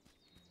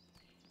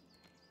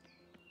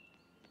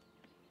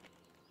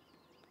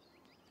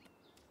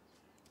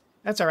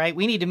 That's all right.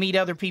 We need to meet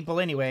other people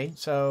anyway,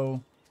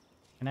 so...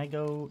 Can I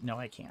go? No,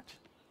 I can't.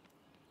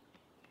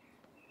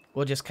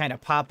 We'll just kind of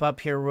pop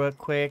up here real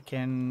quick,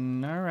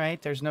 and...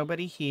 Alright, there's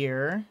nobody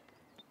here.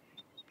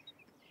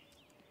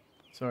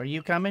 So are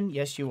you coming?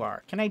 Yes, you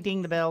are. Can I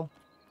ding the bell?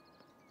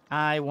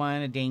 I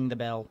want to ding the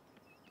bell.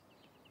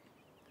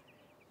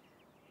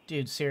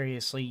 Dude,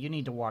 seriously, you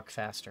need to walk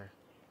faster.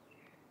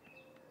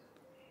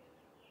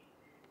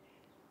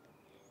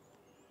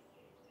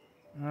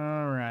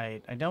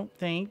 Alright, I don't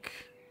think...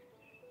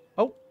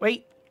 Oh,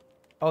 wait.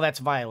 Oh, that's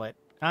Violet.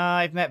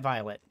 I've met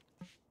Violet.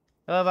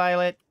 Hello,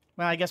 Violet.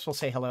 Well, I guess we'll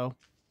say hello.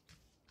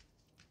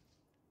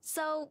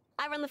 So,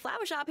 I run the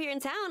flower shop here in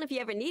town if you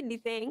ever need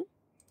anything.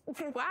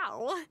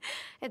 Wow.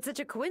 It's such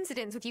a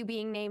coincidence with you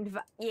being named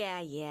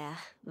Yeah.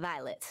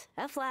 Violet.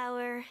 A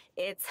flower.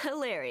 It's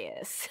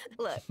hilarious.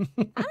 Look,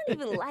 I don't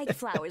even like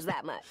flowers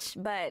that much,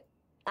 but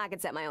I can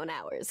set my own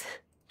hours.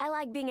 I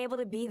like being able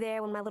to be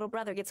there when my little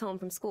brother gets home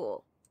from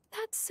school.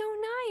 That's so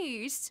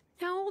nice.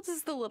 How old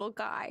is the little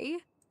guy?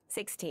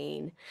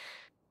 16.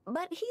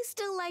 But he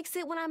still likes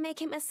it when I make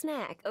him a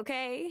snack,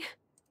 okay?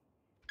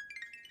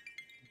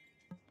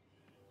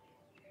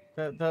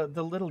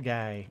 The little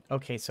guy.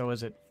 Okay, so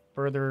is it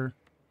further?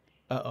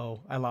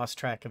 Uh-oh, I lost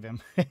track of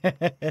him.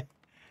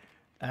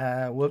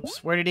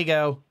 Whoops, where did he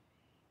go?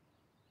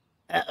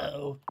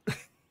 Uh-oh.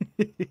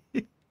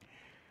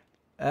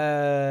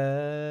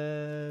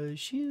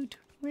 Shoot,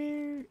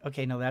 where?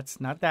 Okay, no, that's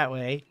not that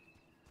way.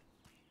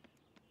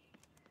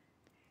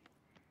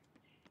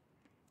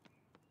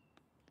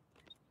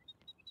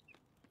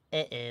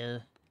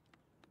 Uh-oh.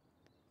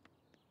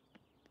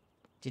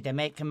 Did I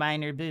make a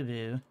minor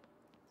boo-boo?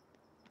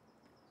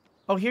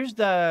 Oh, here's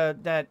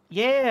that...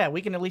 Yeah,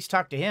 we can at least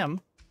talk to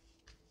him.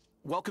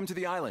 Welcome to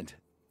the island.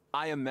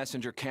 I am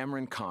Messenger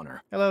Cameron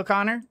Connor. Hello,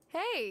 Connor.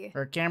 Hey.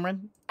 Or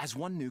Cameron. As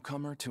one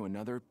newcomer to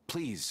another,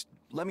 please,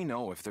 let me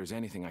know if there's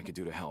anything I could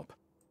do to help.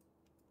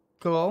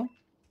 Cool.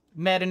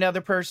 Met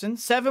another person.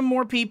 7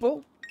 more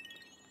people.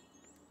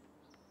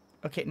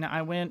 Okay, now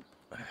I went...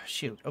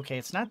 Shoot. Okay,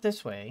 it's not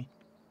this way.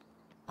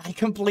 I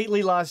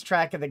completely lost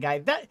track of the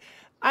guy.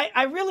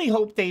 I really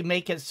hope they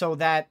make it so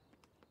that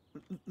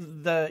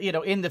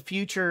in the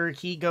future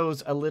he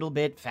goes a little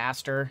bit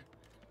faster.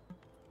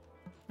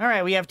 All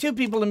right, we have 2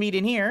 people to meet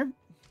in here.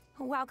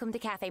 Welcome to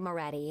Cafe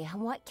Moretti.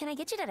 What can I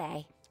get you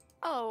today?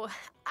 Oh,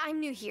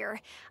 I'm new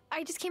here.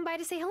 I just came by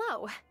to say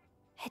hello.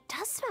 It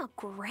does smell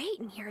great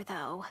in here,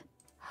 though.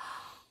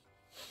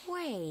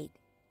 Wait,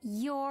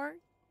 you're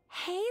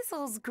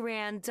Hazel's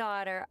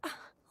granddaughter.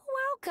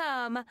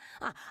 Welcome.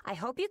 I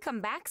hope you come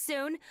back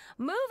soon.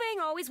 Moving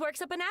always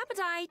works up an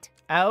appetite.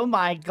 Oh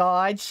my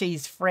God,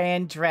 she's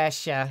Fran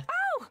Drescher.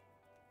 Oh!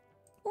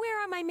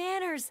 Where are my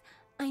manners?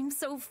 I'm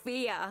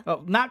Sophia.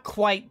 Oh, not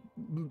quite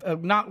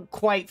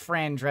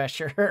Fran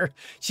Drescher.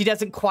 She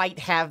doesn't quite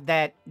have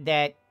that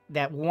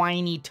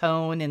whiny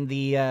tone and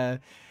the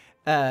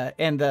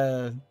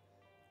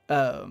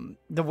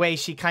way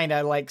she kind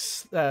of like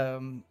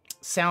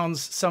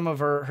sounds some of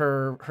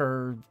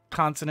her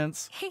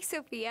consonants. Hey,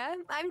 Sophia.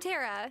 I'm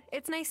Tara.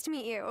 It's nice to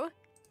meet you.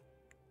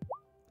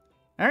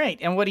 All right,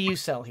 and what do you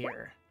sell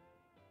here?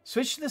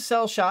 Switch to the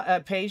sell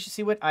shop page to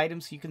see what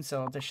items you can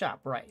sell at the shop.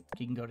 Right,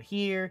 you can go to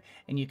here,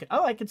 and you can...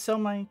 Oh, I could sell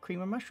my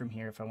cream of mushroom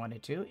here if I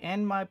wanted to.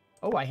 And my...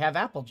 Oh, I have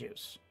apple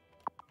juice.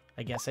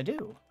 I guess I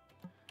do.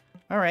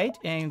 All right,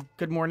 and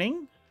good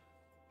morning.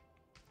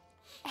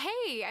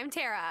 Hey, I'm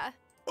Tara.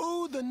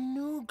 Oh, the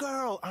new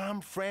girl.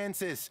 I'm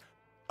Francis.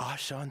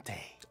 Ashante.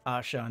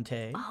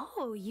 Ashante.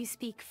 Oh, you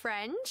speak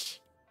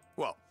French?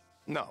 Well,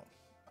 no.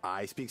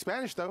 I speak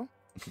Spanish, though.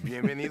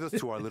 Bienvenidos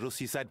to our little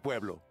seaside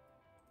pueblo.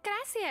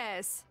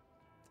 Gracias.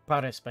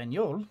 Para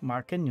español,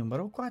 marca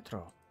número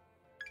 4.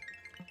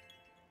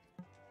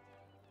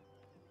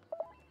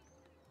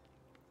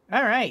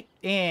 All right,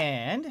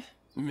 and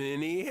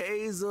Minnie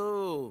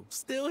Hazel,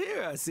 still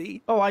here, I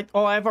see. I've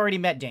already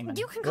met Damon.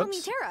 You can call me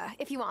Tara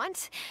if you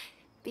want,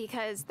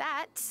 because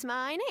that's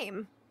my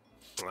name.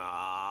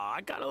 Aw,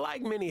 I kind of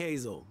like Minnie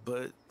Hazel,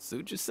 but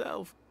suit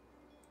yourself.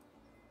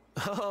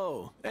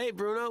 Oh, hey,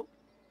 Bruno.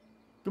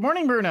 Good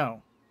morning,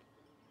 Bruno.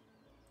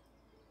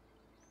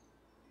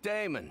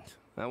 Damon,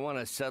 I want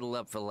to settle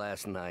up for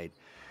last night.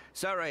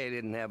 Sorry I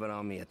didn't have it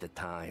on me at the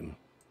time.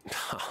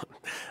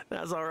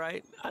 That's all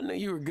right. I knew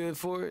you were good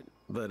for it,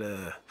 but,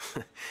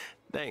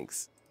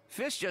 thanks.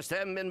 Fish just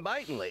haven't been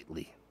biting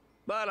lately.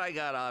 But I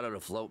got Otto to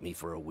float me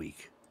for a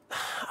week.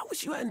 I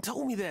wish you hadn't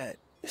told me that.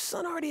 Your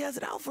son already has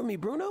it out for me,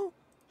 Bruno.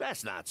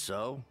 That's not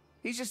so.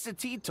 He's just a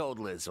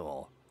teetotaler is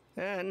all.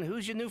 And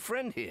who's your new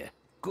friend here?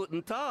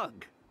 Guten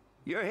Tag.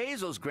 You're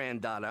Hazel's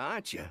granddaughter,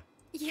 aren't you?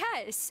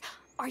 Yes.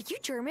 Are you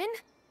German?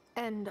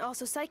 And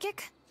also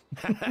psychic?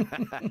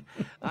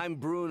 I'm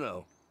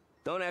Bruno.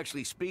 Don't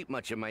actually speak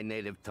much of my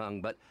native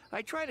tongue, but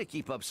I try to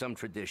keep up some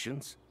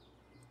traditions.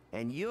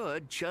 And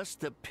you're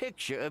just a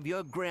picture of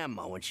your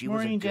grandma when she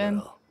was a girl.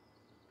 Jen.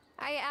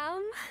 I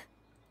am?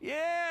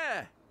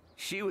 Yeah.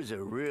 She was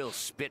a real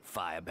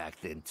spitfire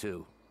back then,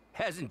 too.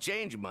 Hasn't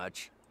changed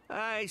much.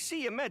 I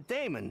see you met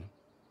Damon.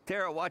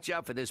 Tara, watch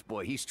out for this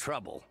boy. He's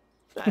trouble.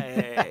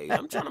 Hey,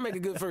 I'm trying to make a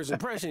good first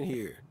impression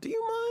here. Do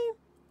you mind?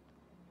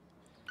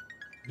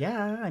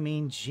 Yeah, I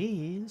mean,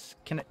 geez.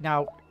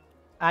 Now,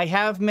 I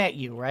have met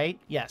you, right?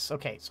 Yes.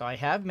 Okay, so I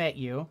have met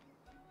you.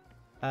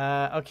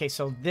 Okay,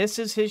 so this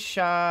is his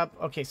shop.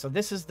 Okay, so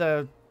this is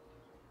the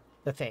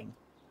thing.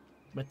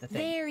 With the thing.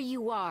 There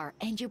you are,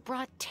 and you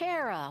brought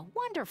Tara.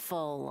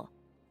 Wonderful.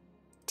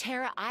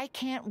 Tara, I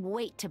can't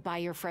wait to buy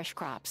your fresh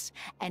crops.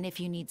 And if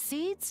you need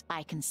seeds,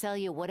 I can sell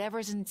you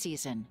whatever's in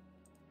season.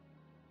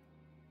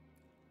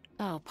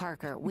 Oh,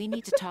 Parker, we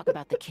need to talk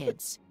about the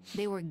kids.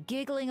 They were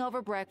giggling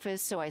over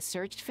breakfast, so I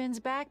searched Finn's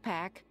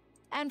backpack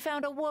and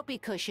found a whoopee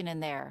cushion in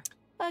there.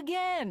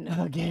 Again.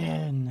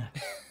 Again.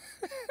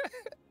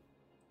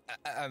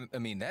 I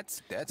mean,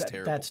 that's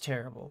terrible. That's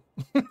terrible.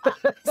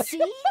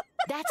 See?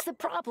 That's the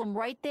problem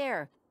right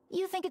there.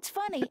 You think it's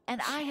funny,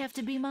 and I have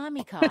to be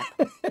mommy cop.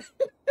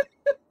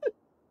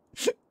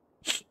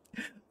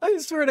 I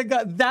swear to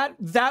God,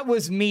 that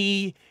was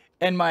me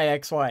and my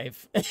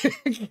ex-wife.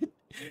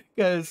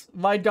 Because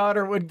my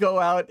daughter would go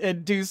out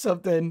and do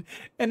something,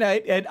 and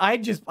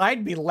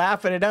I'd be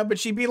laughing it up, but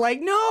she'd be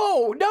like,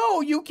 "No,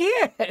 you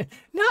can't.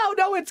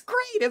 No, it's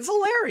great. It's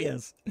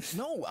hilarious."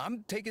 No,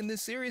 I'm taking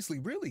this seriously,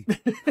 really.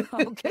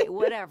 Okay,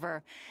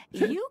 whatever.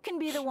 You can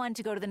be the one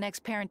to go to the next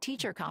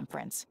parent-teacher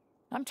conference.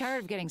 I'm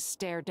tired of getting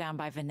stared down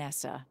by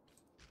Vanessa.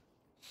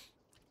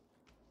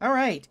 All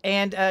right,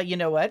 and you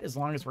know what? As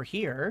long as we're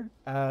here,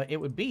 it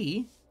would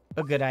be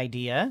a good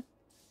idea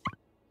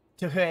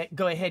to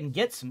go ahead and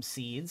get some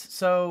seeds.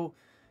 So,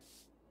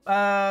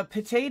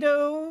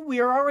 potato, we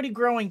are already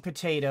growing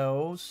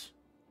potatoes.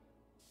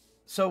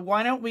 So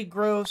why don't we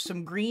grow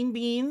some green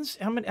beans?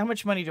 How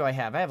much money do I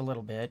have? I have a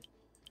little bit.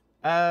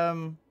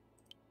 I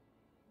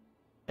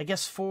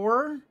guess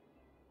 4?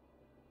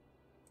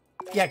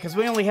 Yeah, because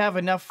we only have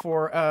enough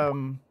for,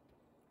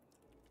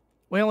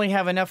 we only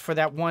have enough for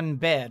that one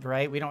bed,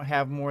 right? We don't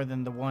have more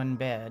than the one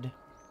bed.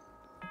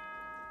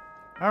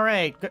 All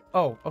right.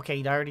 Oh,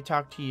 okay. I already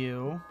talked to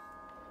you.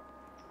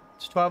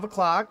 It's 12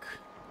 o'clock.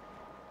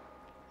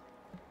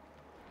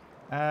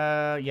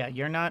 Yeah,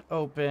 you're not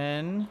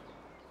open.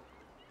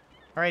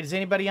 All right, is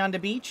anybody on the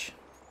beach?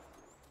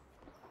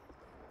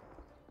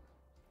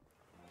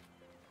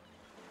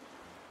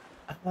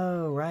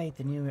 Oh, right,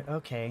 the new,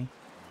 okay.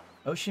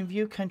 Ocean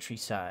View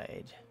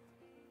Countryside.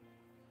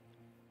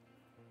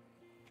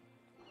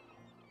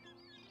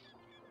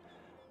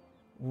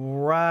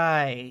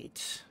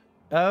 Right.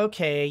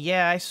 Okay,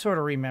 yeah, I sort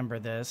of remember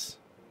this.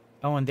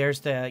 Oh, and there's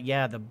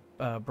the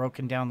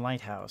broken down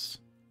lighthouse.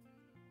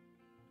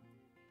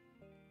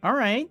 All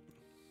right.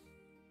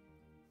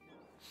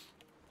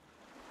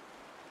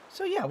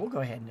 So yeah, we'll go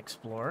ahead and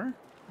explore.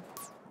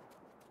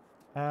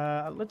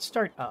 Let's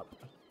start up.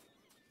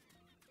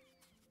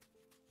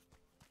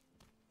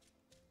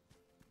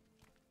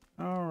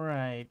 All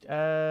right.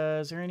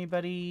 Is there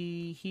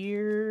anybody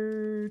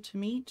here to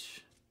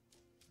meet?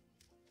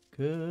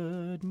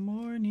 Good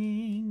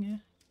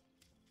morning.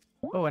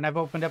 Oh, and I've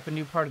opened up a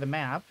new part of the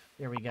map.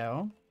 There we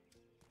go.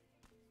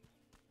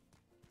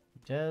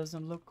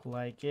 Doesn't look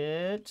like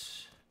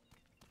it.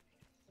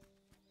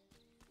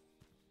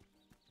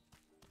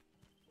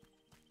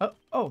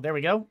 Oh, there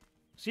we go.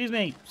 Excuse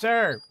me,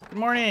 sir. Good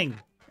morning.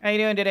 How you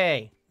doing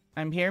today?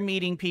 I'm here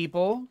meeting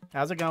people.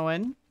 How's it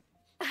going?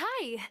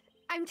 Hi,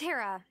 I'm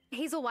Tara,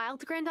 Hazel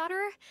Wylde's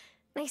granddaughter.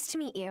 Nice to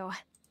meet you.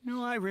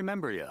 No, I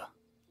remember ya.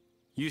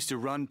 Used to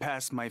run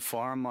past my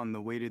farm on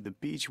the way to the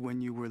beach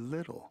when you were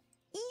little.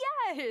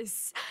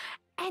 Yes!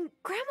 And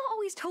Grandma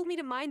always told me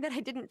to mind that I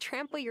didn't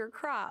trample your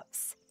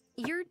crops.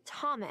 You're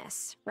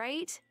Thomas,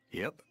 right?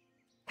 Yep.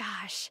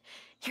 Gosh,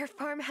 your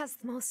farm has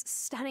the most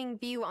stunning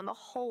view on the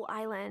whole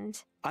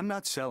island. I'm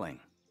not selling.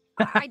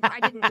 I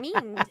didn't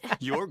mean...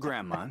 Your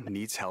grandma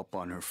needs help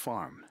on her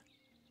farm.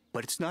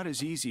 But it's not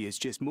as easy as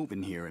just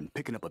moving here and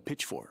picking up a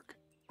pitchfork.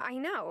 I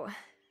know.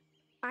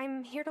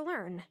 I'm here to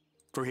learn.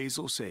 For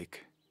Hazel's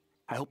sake,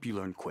 I hope you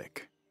learn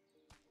quick.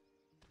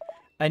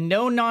 A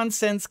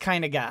no-nonsense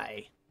kind of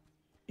guy.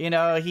 You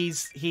know,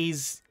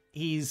 he's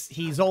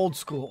old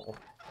school.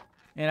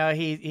 You know,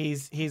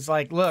 he's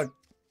like, look,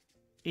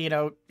 you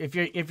know, if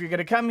you're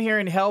gonna come here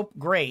and help,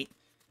 great.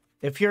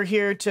 If you're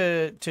here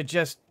to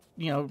just,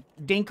 you know,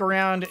 dink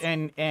around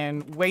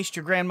and waste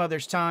your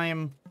grandmother's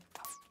time,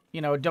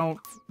 you know, don't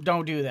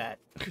do that.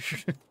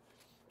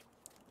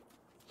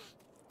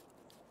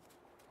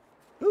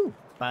 Ooh,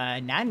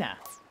 banana.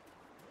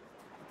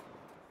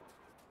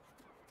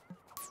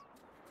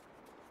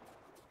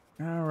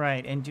 All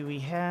right, and do we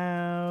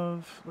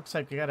have... Looks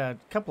like we got a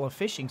couple of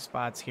fishing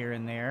spots here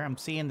and there. I'm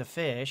seeing the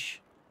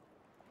fish.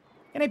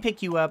 Can I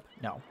pick you up?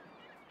 No.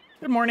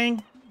 Good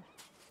morning.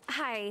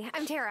 Hi,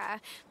 I'm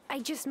Tara. I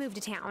just moved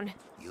to town.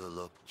 You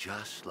look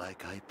just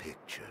like I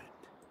pictured.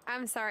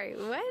 I'm sorry,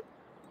 what?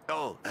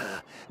 Oh,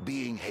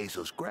 being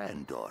Hazel's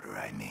granddaughter,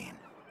 I mean.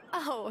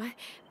 Oh,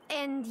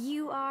 and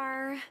you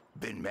are...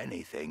 Been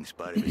many things,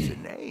 but if it's a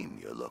name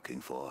you're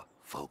looking for,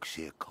 folks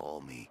here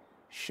call me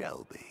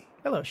Shelby.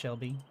 Hello,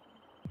 Shelby.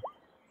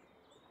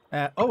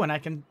 Oh, and I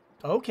can...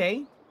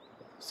 Okay.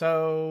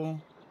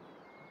 So...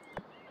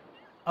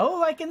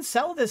 Oh, I can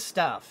sell this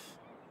stuff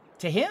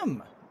to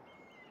him.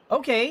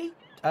 Okay.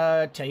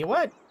 Tell you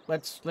what.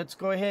 Let's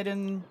go ahead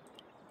and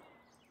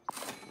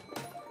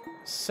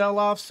sell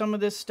off some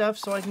of this stuff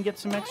so I can get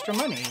some extra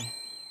money.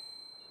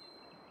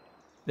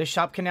 This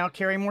shop can now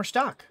carry more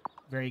stock.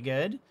 Very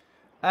good.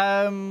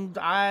 I'm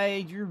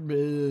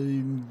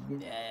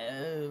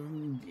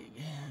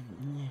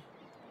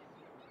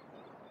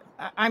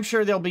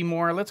sure there'll be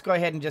more. Let's go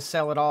ahead and just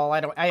sell it all.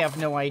 I have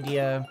no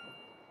idea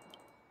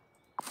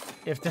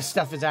if this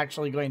stuff is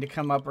actually going to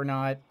come up or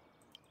not.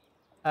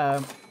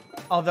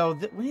 Although,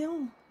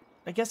 well,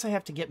 I guess I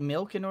have to get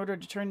milk in order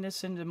to turn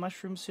this into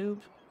mushroom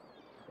soup.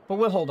 But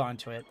we'll hold on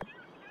to it.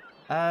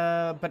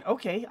 But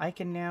okay, I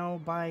can now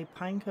buy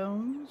pine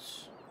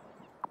cones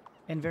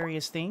and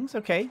various things.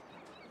 Okay.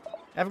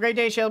 Have a great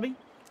day, Shelby.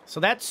 So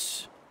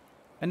that's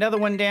another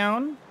one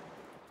down.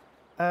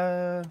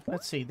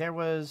 Let's see. There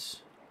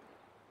was...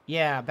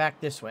 Yeah,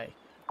 back this way.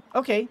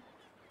 Okay.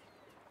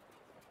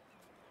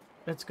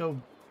 Let's go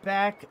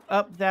back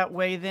up that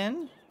way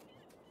then.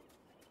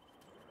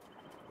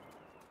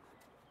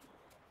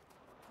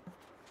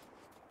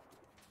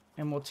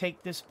 And we'll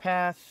take this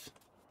path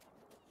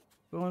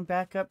going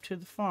back up to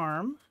the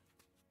farm.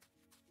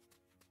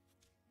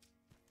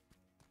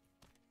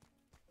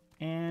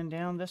 And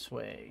down this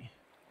way.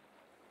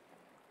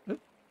 Oop.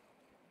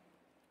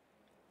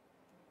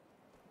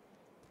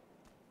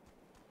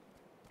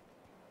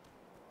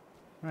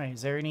 All right,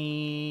 is there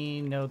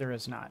any... No, there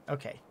is not.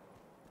 Okay.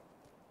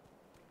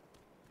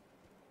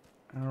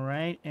 All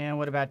right, and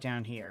what about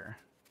down here?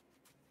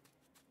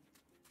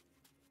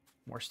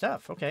 More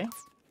stuff, okay.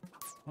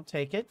 I'll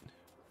take it.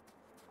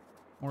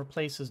 More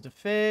places to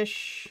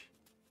fish.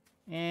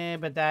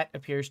 But that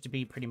appears to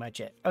be pretty much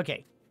it.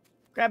 Okay.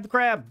 Grab the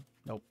crab.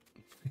 Nope.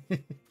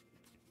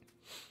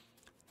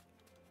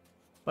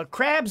 But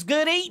crab's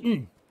good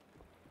eating.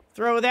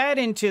 Throw that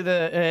into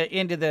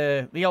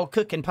the old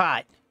cooking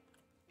pot.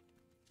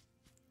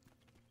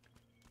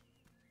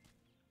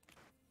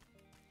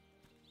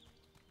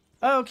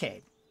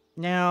 Okay.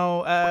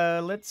 Now,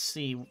 let's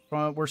see.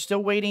 We're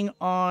still waiting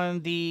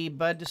on the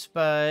bud to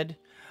spud.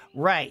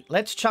 Right.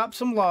 Let's chop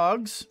some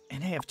logs.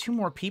 And I have 2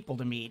 more people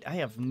to meet. I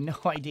have no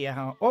idea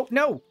how... Oh,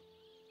 no!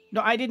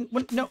 No, I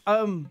didn't... No,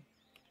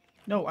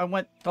 no, I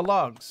want the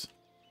logs.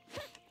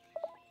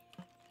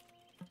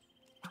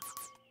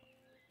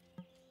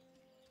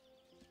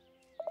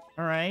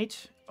 All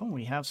right. Oh,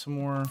 we have some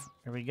more.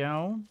 There we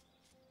go.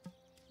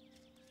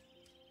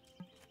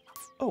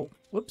 Oh,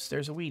 whoops.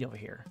 There's a weed over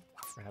here.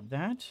 Grab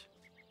that.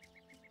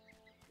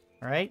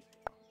 All right.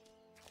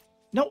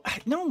 No,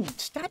 no,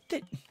 stop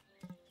it.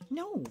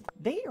 No,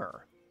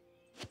 there.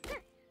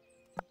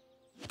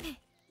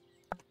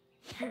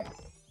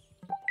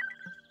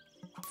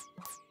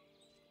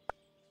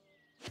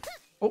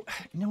 Oh,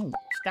 no,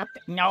 stop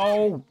it.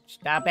 No,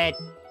 stop it.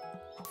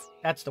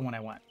 That's the one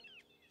I want.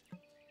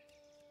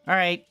 All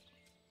right.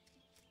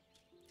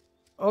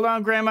 Hold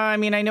on, Grandma. I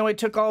mean, I know it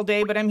took all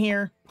day, but I'm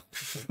here.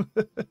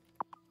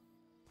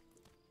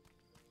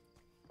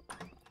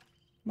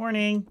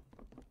 Morning.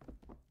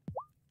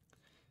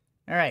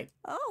 All right.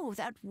 Oh,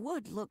 that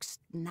wood looks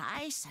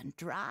nice and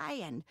dry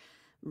and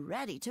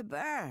ready to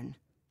burn.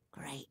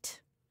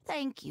 Great.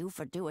 Thank you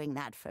for doing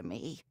that for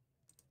me.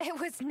 It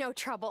was no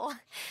trouble.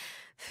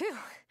 Phew.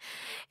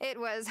 It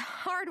was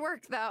hard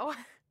work, though.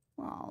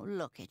 Oh,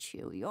 look at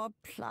you. You're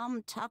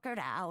plumb tuckered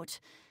out.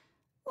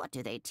 What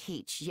do they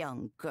teach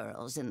young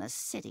girls in the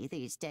city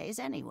these days,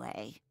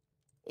 anyway?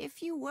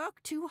 If you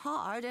work too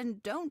hard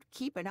and don't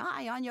keep an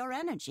eye on your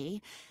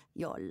energy,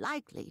 you're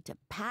likely to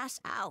pass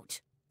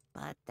out.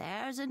 But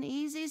there's an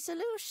easy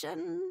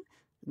solution.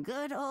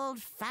 Good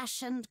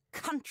old-fashioned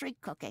country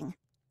cooking.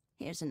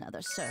 Here's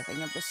another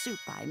serving of the soup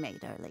I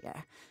made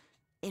earlier.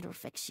 It'll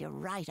fix you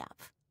right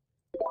up.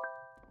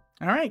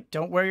 All right,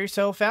 don't wear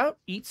yourself out.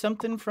 Eat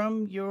something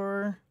from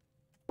your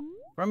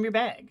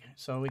bag.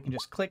 So we can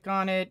just click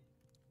on it.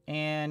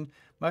 And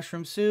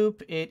mushroom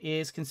soup, it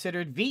is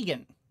considered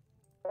vegan.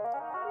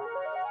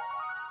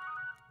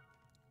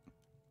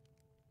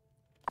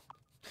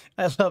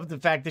 I love the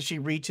fact that she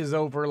reaches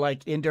over,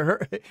 like, into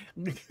her.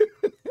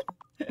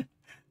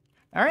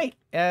 All right,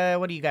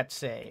 what do you got to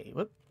say?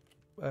 Whoop.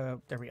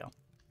 There we go.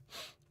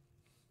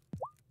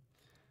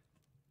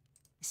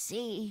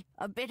 See,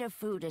 a bit of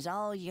food is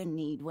all you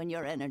need when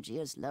your energy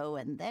is low,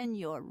 and then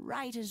you're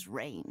right as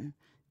rain.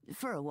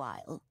 For a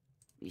while.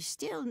 You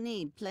still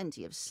need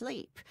plenty of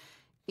sleep.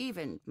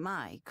 Even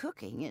my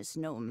cooking is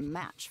no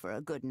match for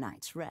a good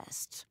night's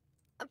rest.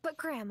 But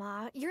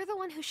Grandma, you're the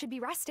one who should be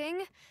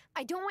resting.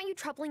 I don't want you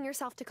troubling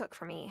yourself to cook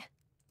for me.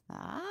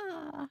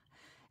 Ah,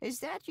 is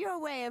that your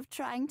way of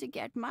trying to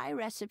get my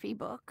recipe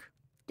book?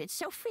 Did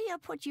Sophia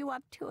put you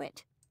up to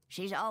it?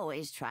 She's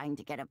always trying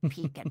to get a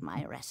peek at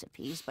my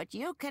recipes, but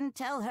you can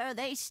tell her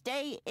they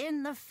stay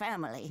in the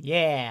family.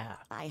 Yeah.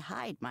 I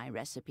hide my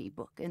recipe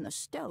book in the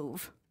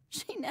stove.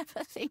 She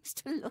never thinks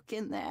to look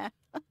in there.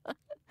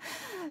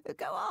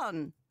 Go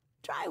on,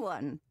 try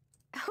one.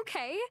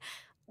 Okay.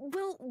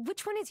 Well,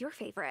 which one is your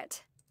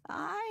favorite?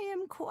 I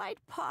am quite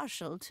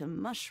partial to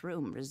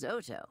mushroom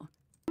risotto.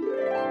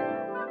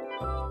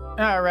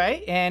 All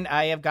right, and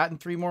I have gotten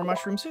 3 more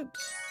mushroom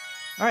soups.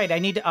 All right, I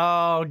need to...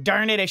 Oh,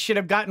 darn it, I should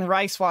have gotten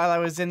rice while I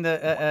was in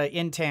the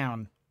in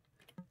town.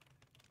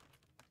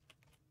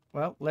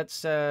 Well, let's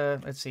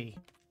see.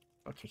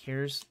 Okay,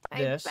 here's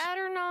this. I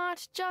better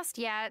not just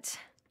yet.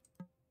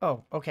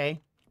 Oh, okay.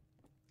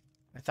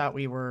 I thought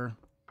we were...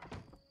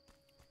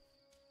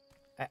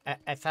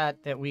 I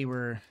thought that we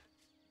were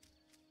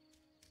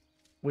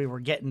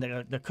getting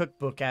the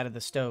cookbook out of the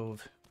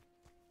stove.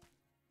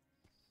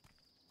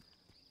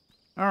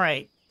 All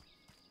right.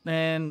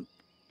 Then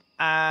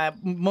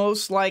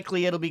most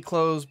likely it'll be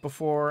closed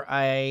before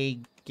I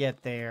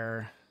get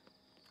there.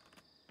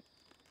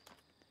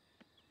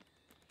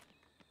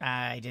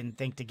 I didn't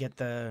think to get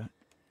to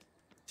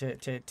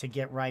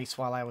get rice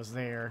while I was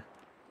there.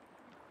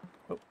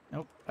 Oh,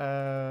 nope.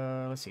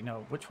 Let's see.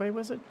 No, which way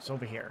was it? It's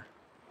over here.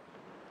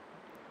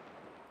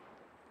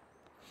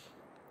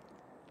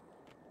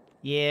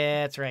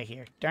 Yeah, it's right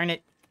here. Darn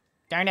it.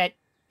 Darn it.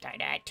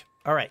 Darn it.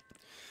 All right.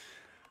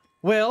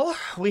 Well,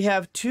 we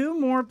have 2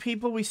 more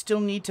people we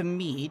still need to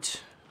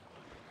meet.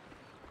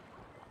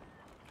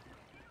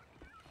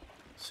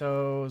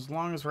 So as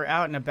long as we're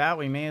out and about,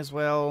 we may as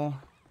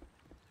well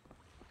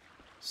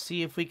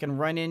see if we can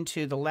run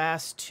into the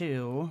last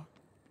 2.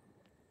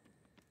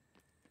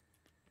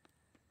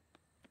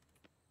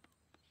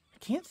 I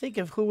can't think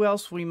of who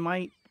else we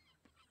might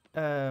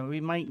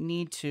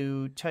need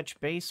to touch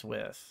base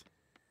with.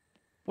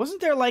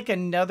 Wasn't there like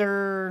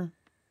another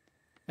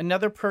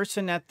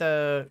person at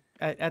the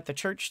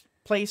church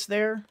place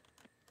there?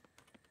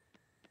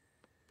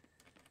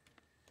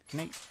 Can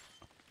I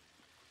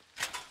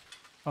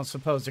don't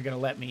suppose they're gonna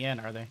let me in,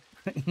 are they?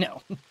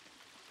 No.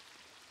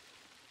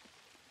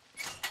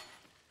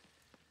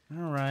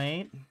 All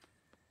right.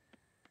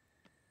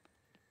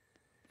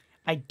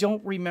 I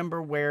don't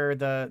remember where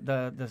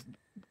the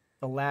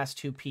last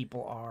 2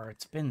 people are.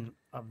 It's been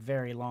a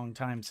very long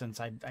time since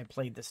I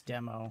played this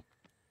demo.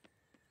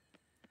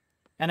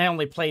 And I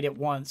only played it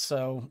once,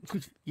 so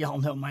y'all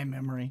know my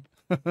memory.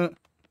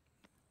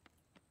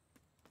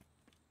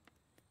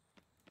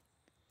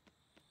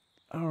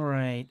 All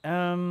right.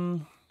 I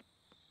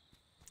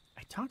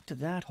talked to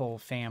that whole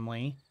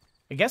family.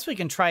 I guess we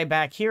can try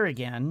back here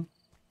again.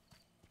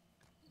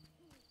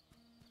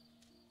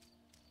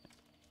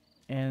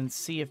 And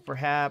see if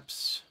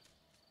perhaps...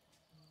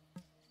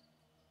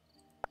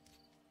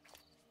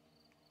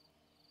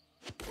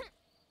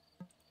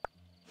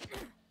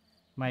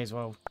 Might as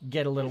well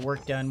get a little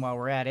work done while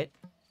we're at it.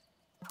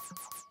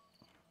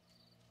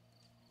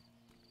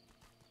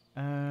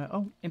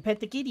 Oh, and pet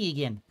the kitty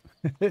again.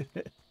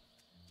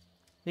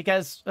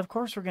 Because, of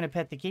course, we're going to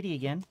pet the kitty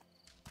again.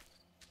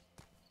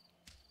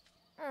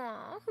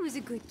 Aw, who's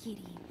a good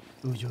kitty?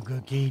 Who's your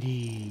good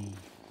kitty?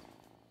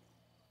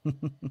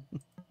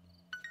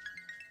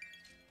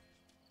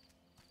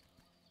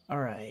 All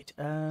right.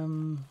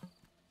 Oh.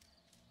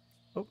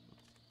 Oh.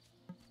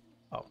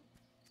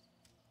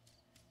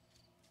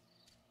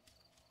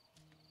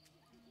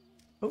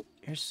 Oh,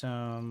 here's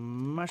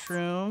some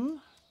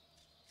mushroom.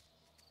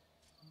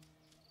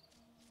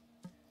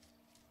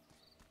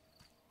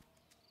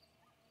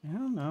 I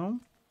don't know.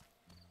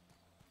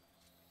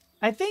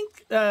 I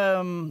think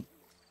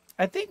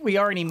we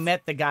already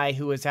met the guy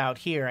who was out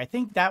here. I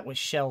think that was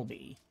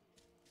Shelby.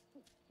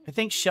 I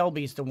think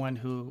Shelby's the one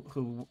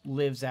who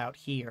lives out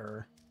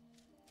here.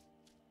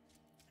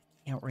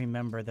 Can't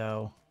remember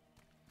though.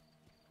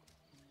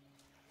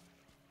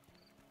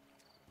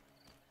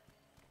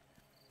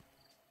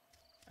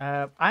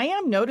 I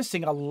am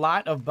noticing a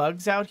lot of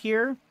bugs out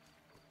here.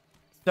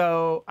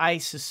 So I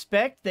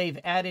suspect they've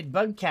added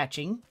bug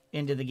catching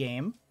into the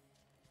game.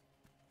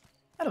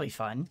 That'll be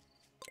fun.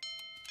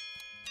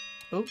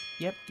 Oh,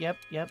 yep.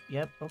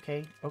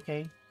 Okay.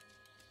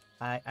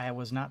 I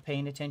was not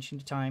paying attention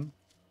to time.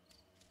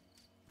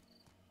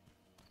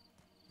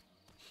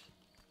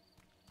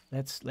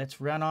 Let's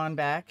run on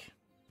back.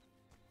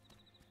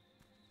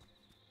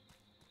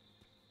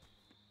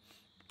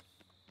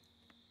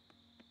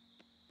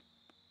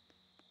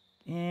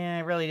 Yeah, I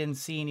really didn't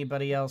see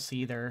anybody else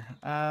either.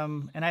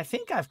 And I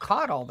think I've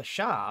caught all the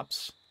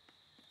shops.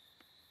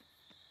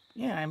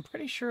 Yeah, I'm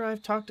pretty sure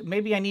I've talked...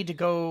 Maybe I need to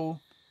go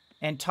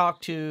and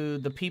talk to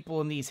the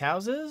people in these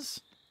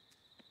houses?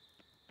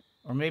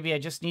 Or maybe I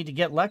just need to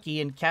get lucky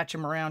and catch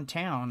them around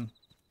town.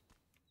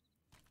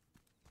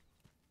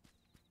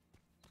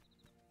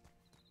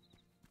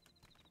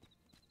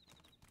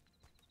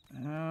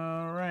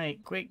 All right,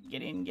 quick,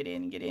 get in,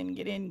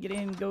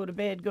 go to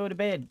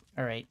bed.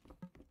 All right.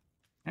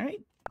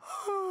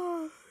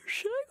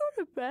 Should I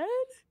go to bed?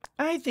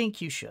 I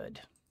think you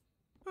should.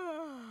 All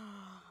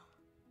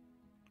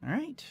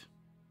right.